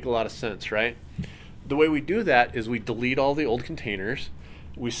doesn't make a lot of sense, right? The way we do that is we delete all the old containers,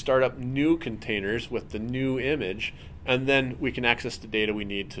 we start up new containers with the new image, and then we can access the data we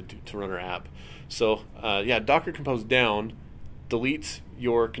need to run our app. So yeah, Docker compose down deletes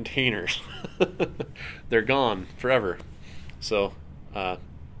your containers. They're gone forever. So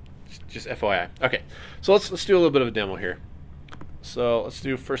just FYI. Okay, so let's do a little bit of a demo here. So let's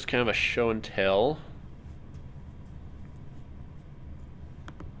do first kind of a show and tell.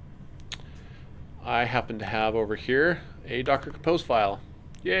 I happen to have over here a Docker compose file.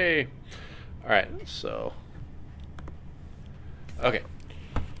 Yay! All right, so okay.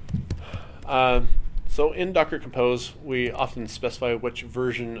 So in Docker Compose, we often specify which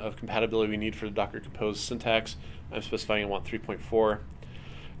version of compatibility we need for the Docker Compose syntax. I'm specifying I want 3.4.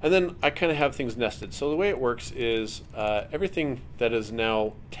 And then I kind of have things nested. So the way it works is everything that is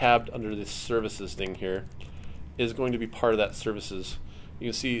now tabbed under this services thing here is going to be part of that services. You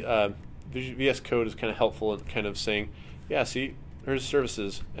can see VS Code is kind of helpful in kind of saying, yeah, see, there's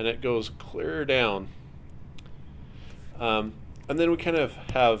services, and it goes clear down. And then we kind of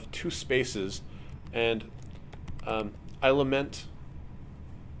have two spaces, and I lament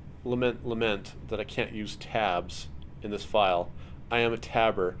that I can't use tabs in this file. I am a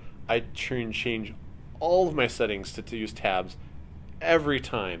tabber. I change all of my settings to use tabs every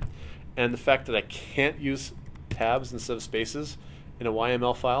time. And the fact that I can't use tabs instead of spaces in a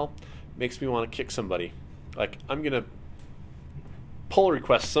YML file makes me want to kick somebody. Like, I'm going to pull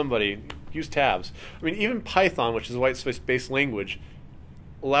request somebody, use tabs. I mean, even Python, which is a white space-based language,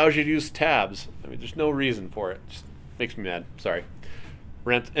 allows you to use tabs. I mean, there's no reason for it. It just makes me mad. Sorry.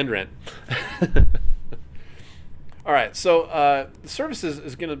 Rent. All right, so the services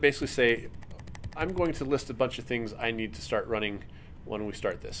is going to basically say, I'm going to list a bunch of things I need to start running when we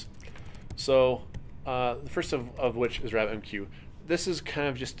start this. So the first of which is RabbitMQ. This is kind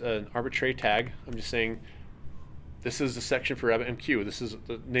of just an arbitrary tag. I'm just saying this is the section for RabbitMQ. This is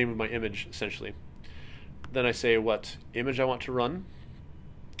the name of my image, essentially. Then I say what image I want to run.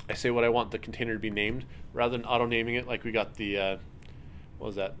 I say what I want the container to be named, rather than auto-naming it like we got the, what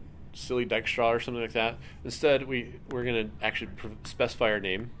was that, silly Dijkstra or something like that. Instead, we're going to actually specify our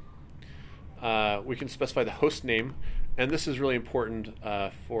name. We can specify the host name, and this is really important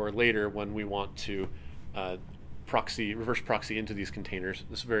for later when we want to reverse proxy into these containers.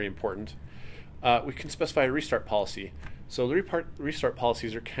 This is very important. We can specify a restart policy. So the restart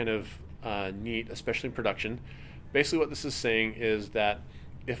policies are kind of neat, especially in production. Basically what this is saying is that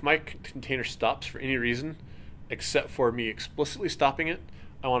if my container stops for any reason, except for me explicitly stopping it,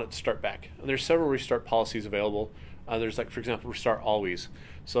 I want it to start back. And there's several restart policies available. there's like, for example, restart always.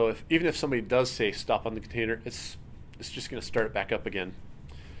 So even if somebody does say stop on the container, it's just going to start it back up again.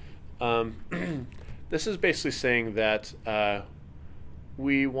 This is basically saying that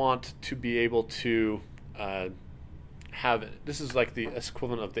we want to be able to have, this is like the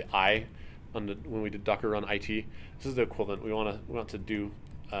equivalent of the I on when we did Docker run IT. This is the equivalent. We want to do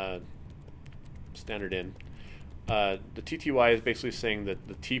standard in. The TTY is basically saying that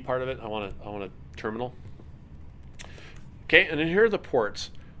the T part of it, I want a terminal. Okay, and then here are the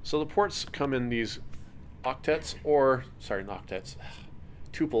ports. So the ports come in these octets, or sorry, not octets,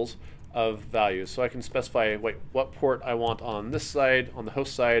 tuples of values. So I can specify what port I want on this side, on the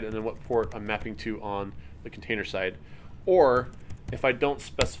host side, and then what port I'm mapping to on the container side. Or if I don't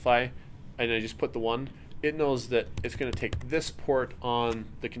specify and I just put the 1, it knows that it's going to take this port on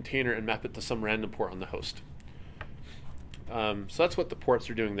the container and map it to some random port on the host. So that's what the ports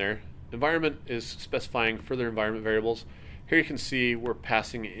are doing there. Environment is specifying further environment variables. Here you can see we're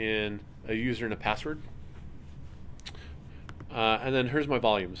passing in a user and a password. And then here's my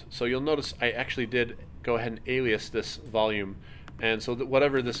volumes. So you'll notice I actually did go ahead and alias this volume. And so that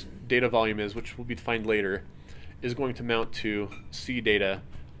whatever this data volume is, which will be defined later, is going to mount to C data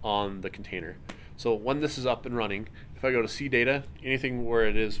on the container. So when this is up and running, if I go to C data, anything where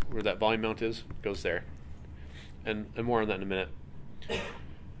it is, where that volume mount is, goes there. And more on that in a minute.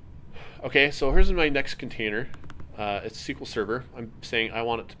 Okay, so here's my next container. It's SQL Server. I'm saying I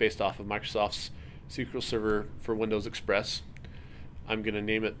want it to be based off of Microsoft's SQL Server for Windows Express. I'm going to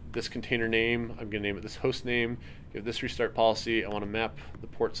name it this container name. I'm going to name it this host name. Give this restart policy. I want to map the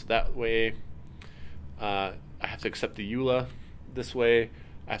ports that way. I have to accept the EULA this way.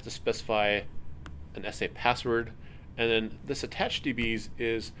 I have to specify an SA password. And then this attached DBs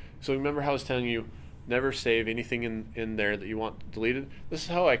is, so remember how I was telling you, never save anything in there that you want deleted. This is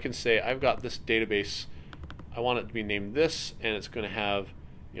how I can say I've got this database. I want it to be named this, and it's going to have,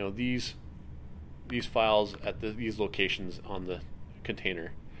 you know, these files at these locations on the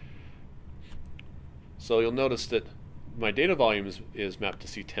container. So you'll notice that my data volume is mapped to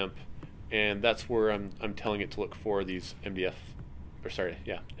ctemp, and that's where I'm telling it to look for these MDF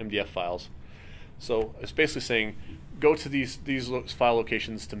files. So it's basically saying go to these file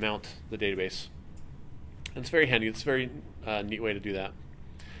locations to mount the database. And it's very handy. It's a very neat way to do that.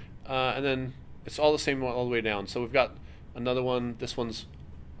 And then it's all the same all the way down. So we've got another one. This one's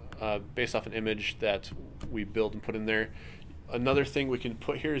based off an image that we build and put in there. Another thing we can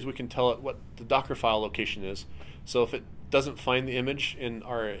put here is we can tell it what the Docker file location is. So if it doesn't find the image in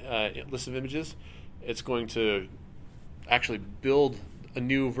our list of images, it's going to actually build a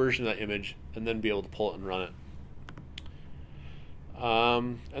new version of that image and then be able to pull it and run it.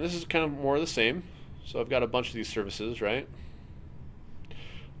 And this is kind of more of the same. So I've got a bunch of these services, right?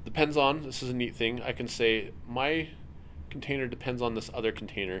 Depends on, this is a neat thing. I can say my container depends on this other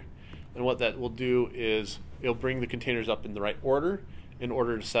container. And what that will do is it'll bring the containers up in the right order in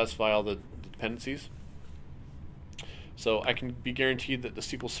order to satisfy all the dependencies. So I can be guaranteed that the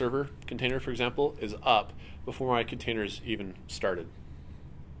SQL Server container, for example, is up before my containers even started.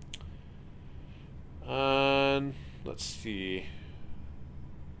 Let's see.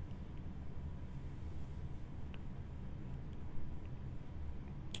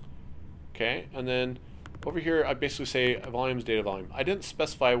 Okay, and then over here I basically say volume's data volume. I didn't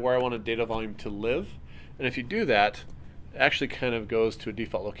specify where I wanted data volume to live, and if you do that, it actually kind of goes to a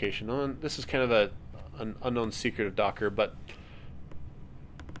default location. This is kind of an unknown secret of Docker, but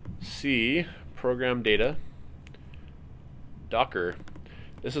C program data Docker.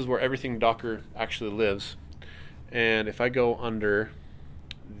 This is where everything Docker actually lives. And if I go under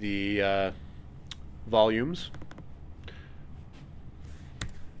the volumes,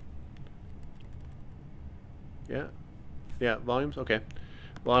 yeah, volumes, okay.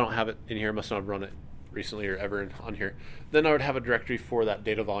 Well, I don't have it in here, must not have run it recently or ever on here. Then I would have a directory for that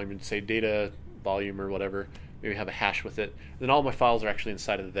data volume and say data volume or whatever, maybe have a hash with it. Then all my files are actually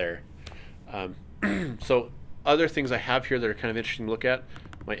inside of there. So other things I have here that are kind of interesting to look at,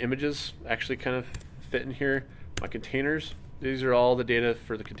 my images actually kind of fit in here. My containers, these are all the data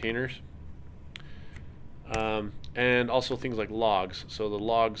for the containers. And also things like logs. So the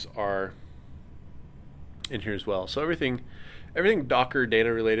logs are in here as well. So everything Docker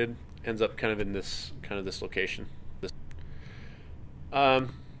data related ends up kind of in this location. Let's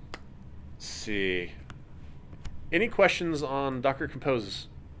see. Any questions on Docker Compose?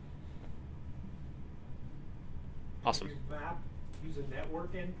 Awesome. Use a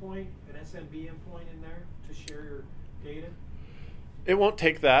network endpoint, an SMB endpoint in there to share your data? It won't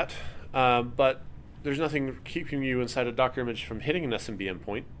take that, but there's nothing keeping you inside a Docker image from hitting an SMB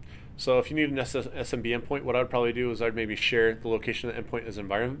endpoint. So if you need an SMB endpoint, what I'd probably do is I'd maybe share the location of the endpoint as an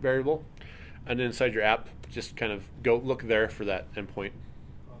environment variable, and then inside your app, just kind of go look there for that endpoint.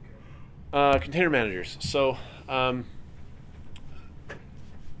 Okay. Container managers. So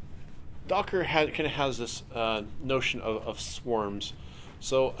Docker kind of has this notion of swarms.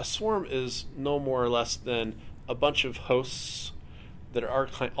 So a swarm is no more or less than a bunch of hosts that are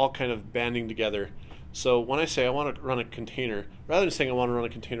all kind of banding together. So when I say I want to run a container, rather than saying I want to run a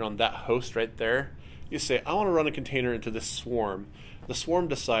container on that host right there, you say I want to run a container into this swarm. The swarm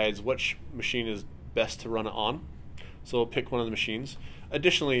decides which machine is best to run it on. So we'll pick one of the machines.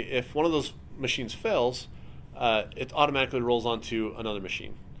 Additionally, if one of those machines fails, it automatically rolls onto another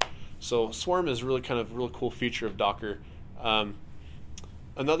machine. So swarm is really kind of a really cool feature of Docker.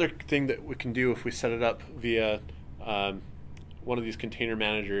 Another thing that we can do if we set it up via one of these container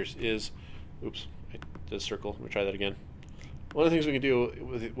managers is, oops, I did a circle. Let me try that again. One of the things we can do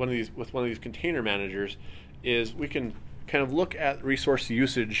with one of these container managers is we can kind of look at resource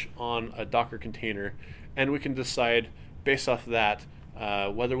usage on a Docker container, and we can decide based off of that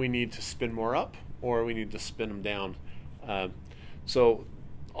whether we need to spin more up or we need to spin them down. So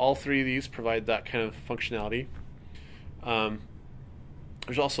all three of these provide that kind of functionality.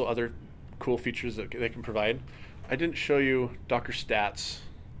 There's also other cool features that they can provide. I didn't show you Docker stats.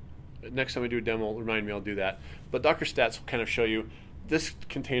 Next time we do a demo, remind me, I'll do that. But Docker stats will kind of show you this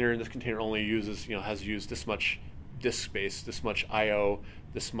container only uses, has used this much disk space, this much I/O,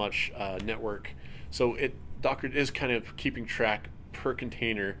 this much network. So Docker is kind of keeping track per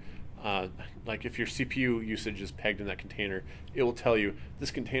container. Like if your CPU usage is pegged in that container, it will tell you this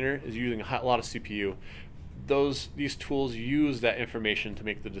container is using a lot of CPU. These tools use that information to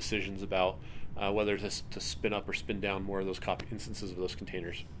make the decisions about whether to spin up or spin down more of those copy instances of those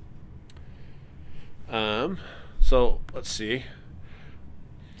containers. So let's see.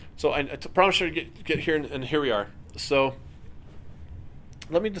 So I promised you to get here, and here we are. So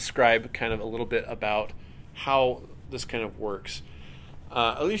let me describe kind of a little bit about how this kind of works.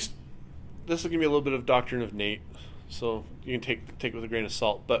 At least this will give me a little bit of doctrine of Nate, so you can take it with a grain of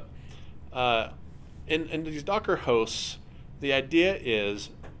salt. But in these Docker hosts, the idea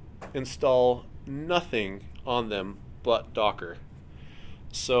is install nothing on them but Docker.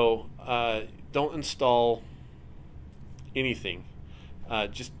 So don't install anything,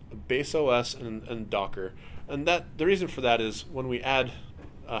 just base OS and Docker. And the reason for that is when we add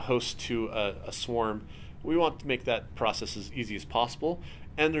a host to a swarm, we want to make that process as easy as possible.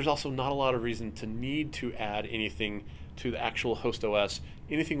 And there's also not a lot of reason to need to add anything to the actual host OS.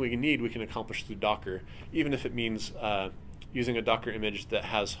 Anything we can accomplish through Docker, even if it means using a Docker image that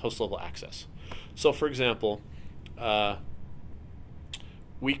has host level access. So for example,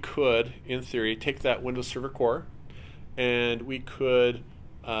 we could, in theory, take that Windows Server core, and we could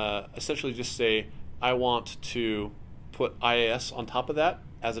essentially just say, I want to put IIS on top of that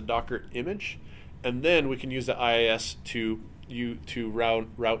as a Docker image, and then we can use the IIS to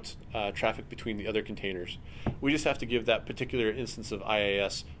route traffic between the other containers. We just have to give that particular instance of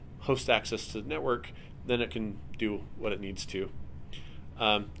IIS host access to the network, then it can do what it needs to.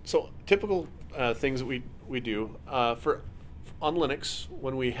 So typical things that we do on Linux,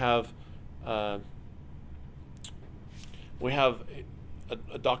 when we have a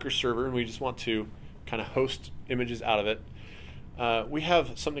Docker server and we just want to kind of host images out of it, we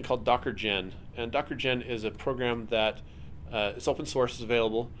have something called Docker Gen, and Docker Gen is a program that it's open source, is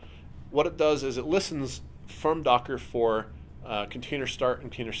available. What it does is it listens from Docker for container start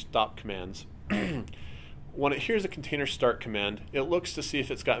and container stop commands. When it hears a container start command, it looks to see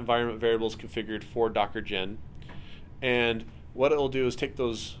if it's got environment variables configured for Docker Gen, and what it will do is take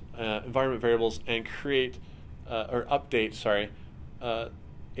those environment variables and create or update,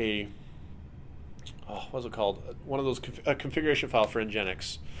 what's it called? One of those a configuration file for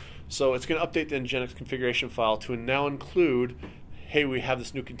Nginx. So it's going to update the Nginx configuration file to now include, hey, we have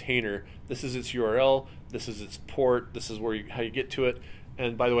this new container. This is its URL. This is its port. This is how you get to it.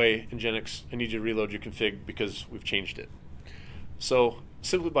 And by the way, Nginx, I need you to reload your config because we've changed it. So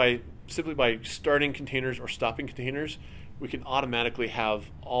simply by starting containers or stopping containers, we can automatically have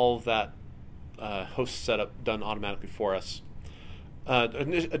all of that host setup done automatically for us.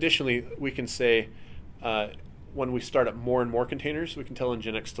 Additionally, we can say when we start up more and more containers, we can tell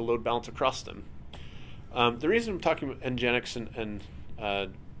Nginx to load balance across them. The reason I'm talking about Nginx and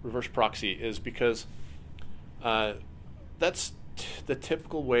reverse proxy is because that's the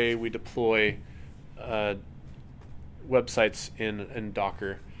typical way we deploy websites in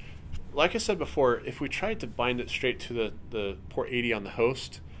Docker. Like I said before, if we tried to bind it straight to the port 80 on the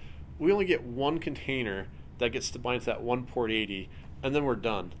host, we only get one container that gets to bind to that one port 80, and then we're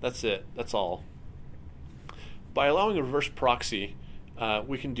done. That's it. That's all. By allowing a reverse proxy,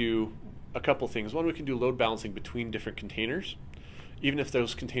 we can do a couple things. One, we can do load balancing between different containers, even if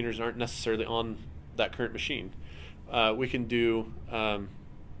those containers aren't necessarily on that current machine. We can do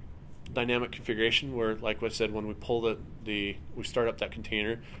dynamic configuration where, like I said, when we pull we start up that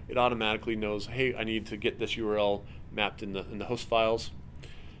container, it automatically knows, hey, I need to get this URL mapped in the host files.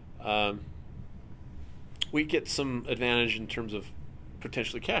 We get some advantage in terms of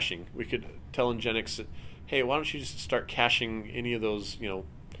potentially caching. We could tell Nginx that, hey, why don't you just start caching any of those,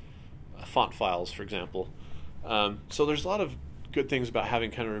 font files, for example. So there's a lot of good things about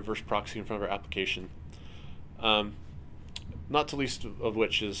having kind of reverse proxy in front of our application. Not the least of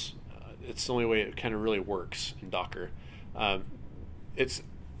which is it's the only way it kind of really works in Docker. It's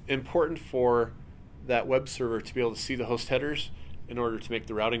important for that web server to be able to see the host headers in order to make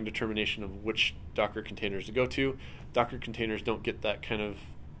the routing determination of which Docker containers to go to. Docker containers don't get that kind of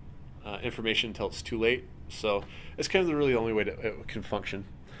information until it's too late. So it's kind of really the only way it can function.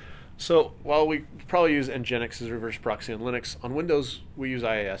 So while we probably use Nginx as reverse proxy on Linux, on Windows we use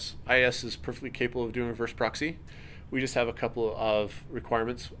IIS. IIS is perfectly capable of doing reverse proxy. We just have a couple of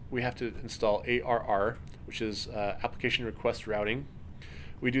requirements. We have to install ARR, which is Application Request Routing.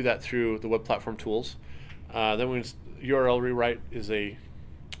 We do that through the Web Platform Tools. Then URL rewrite is a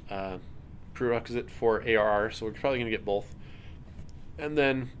prerequisite for ARR, so we're probably going to get both. And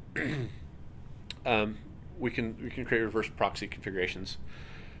then we can create reverse proxy configurations.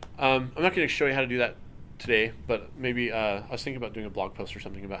 I'm not going to show you how to do that today, but maybe I was thinking about doing a blog post or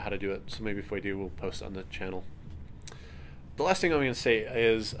something about how to do it. So maybe if we do, we'll post on the channel. The last thing I'm going to say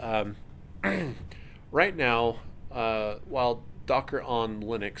is right now, while Docker on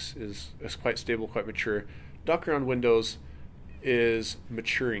Linux is quite stable, quite mature, Docker on Windows is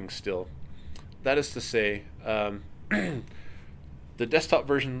maturing still. That is to say, the desktop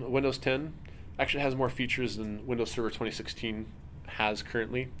version of Windows 10 actually has more features than Windows Server 2016 has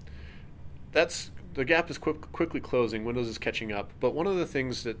currently. The gap is quickly closing. Windows is catching up. But one of the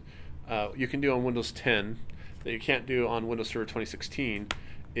things that you can do on Windows 10 that you can't do on Windows Server 2016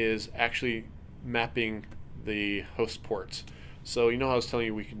 is actually mapping the host ports. So how I was telling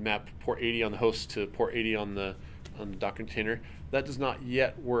you we could map port 80 on the host to port 80 on the Docker container. That does not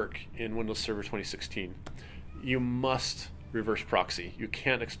yet work in Windows Server 2016. You must reverse proxy. You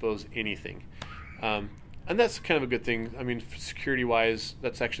can't expose anything. And that's kind of a good thing. I mean, security-wise,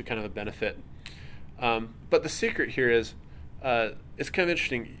 that's actually kind of a benefit. But the secret here is, it's kind of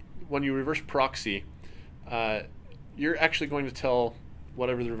interesting. When you reverse proxy, you're actually going to tell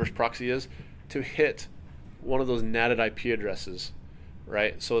whatever the reverse proxy is to hit one of those NATed IP addresses,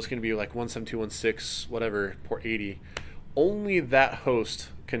 right? So it's going to be like 172.168, whatever, port 80. Only that host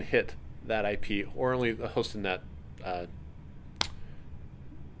can hit that IP, or only the host in that,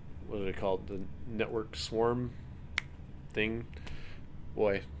 what are they called? The network swarm thing.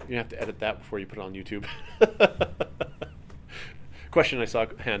 Boy, you have to edit that before you put it on YouTube. Question I saw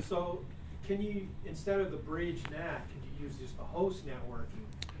hand. So, can you, instead of the bridge NAT, could you use just the host networking?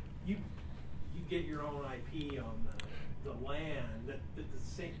 You get your own IP on the LAN that the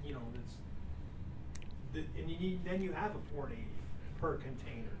same, that's, and then you have a port 80 per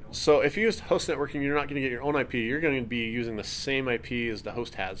container. So if you use host networking, you're not going to get your own IP. You're going to be using the same IP as the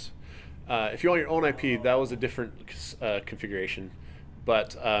host has. If you want your own IP, that was a different configuration.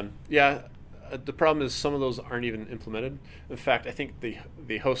 But yeah, the problem is some of those aren't even implemented. In fact, I think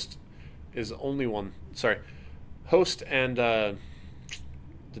the host is the only one. Sorry, host and the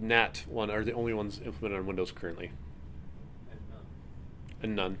NAT one are the only ones implemented on Windows currently.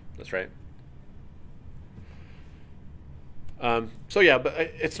 And none. That's right. So yeah, but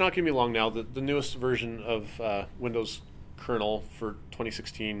it's not going to be long now. The newest version of Windows kernel for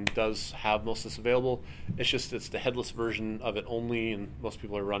 2016 does have most of this available. It's the headless version of it only, and most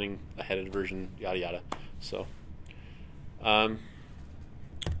people are running a headed version, yada yada. So,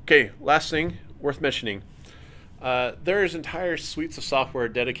 okay, last thing worth mentioning. There's entire suites of software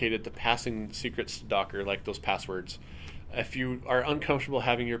dedicated to passing secrets to Docker, like those passwords. If you are uncomfortable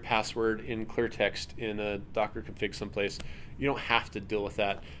having your password in clear text in a Docker config someplace, you don't have to deal with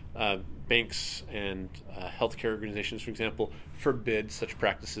that. Banks and healthcare organizations, for example, forbid such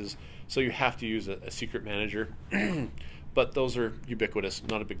practices. So you have to use a secret manager. But those are ubiquitous,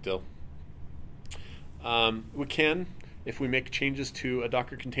 not a big deal. We can, if we make changes to a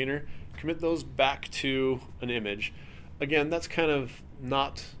Docker container, commit those back to an image. Again, that's kind of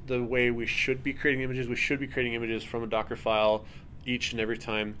not the way we should be creating images. We should be creating images from a Docker file each and every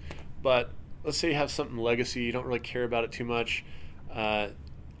time. But let's say you have something legacy, you don't really care about it too much.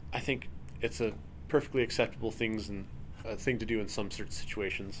 I think it's a perfectly acceptable things and a thing to do in some certain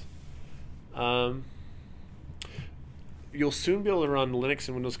situations. You'll soon be able to run Linux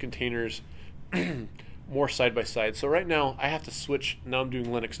and Windows containers more side by side. So right now I have to switch. Now I'm doing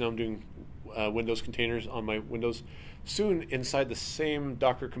Linux. Now I'm doing Windows containers on my Windows. Soon inside the same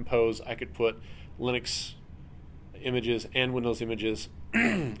Docker Compose, I could put Linux images and Windows images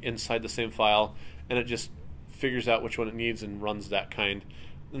inside the same file, and it just figures out which one it needs and runs that kind.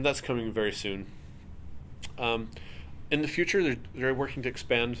 And that's coming very soon. In the future, they're working to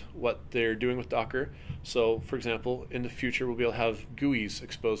expand what they're doing with Docker. So, for example, in the future, we'll be able to have GUIs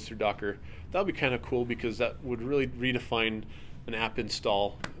exposed through Docker. That would be kind of cool because that would really redefine an app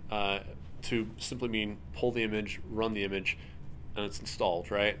install to simply mean pull the image, run the image, and it's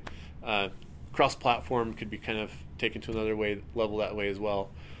installed, right? Cross-platform could be kind of taken to another level that way as well.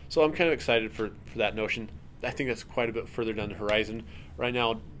 So I'm kind of excited for that notion. I think that's quite a bit further down the horizon. Right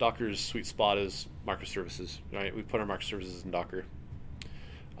now, Docker's sweet spot is microservices, right? We put our microservices in Docker.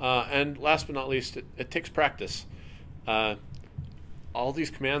 And last but not least, it takes practice. All these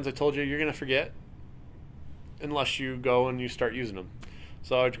commands I told you, you're going to forget unless you go and you start using them.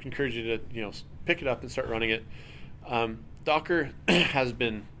 So I'd encourage you to pick it up and start running it. Docker has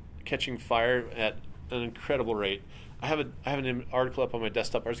been catching fire at an incredible rate. I have an article up on my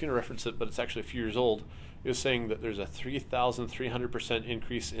desktop. I was going to reference it, but it's actually a few years old. It was saying that there's a 3,300%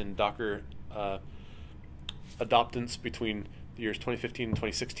 increase in Docker adoptance between the years 2015 and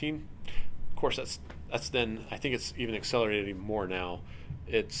 2016. Of course, that's then, I think it's even accelerating more now.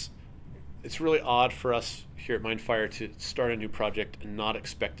 It's really odd for us here at Mindfire to start a new project and not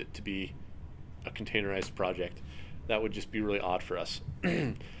expect it to be a containerized project. That would just be really odd for us.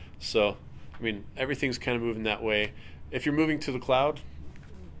 So, I mean, everything's kind of moving that way. If you're moving to the cloud,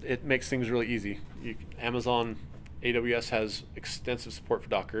 it makes things really easy. Amazon AWS has extensive support for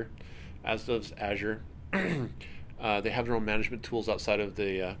Docker, as does Azure. They have their own management tools outside of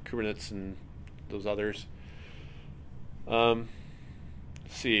the Kubernetes and those others. Let's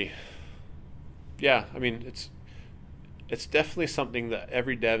see. Yeah, I mean, it's definitely something that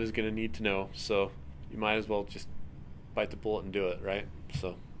every dev is going to need to know. So you might as well just bite the bullet and do it, right?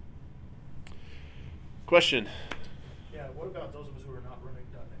 So, question. Yeah, what about those of us who are not running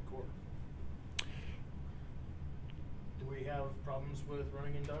 .NET Core? Do we have problems with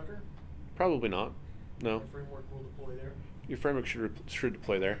running in Docker? Probably not. No. The framework will deploy there? Your framework should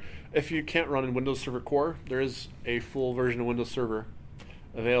deploy there. If you can't run in Windows Server Core, there is a full version of Windows Server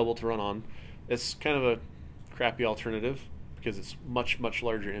available to run on. It's kind of a crappy alternative because it's much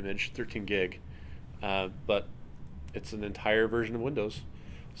larger image, 13 gig, but it's an entire version of Windows.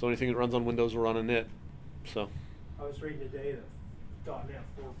 So anything that runs on Windows will run on it. So. I was reading today that .NET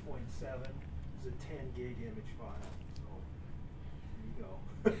 4.7 is a 10 gig image file. So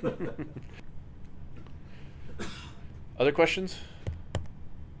there you go. Other questions?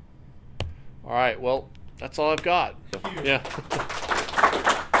 All right, well, that's all I've got. Yeah.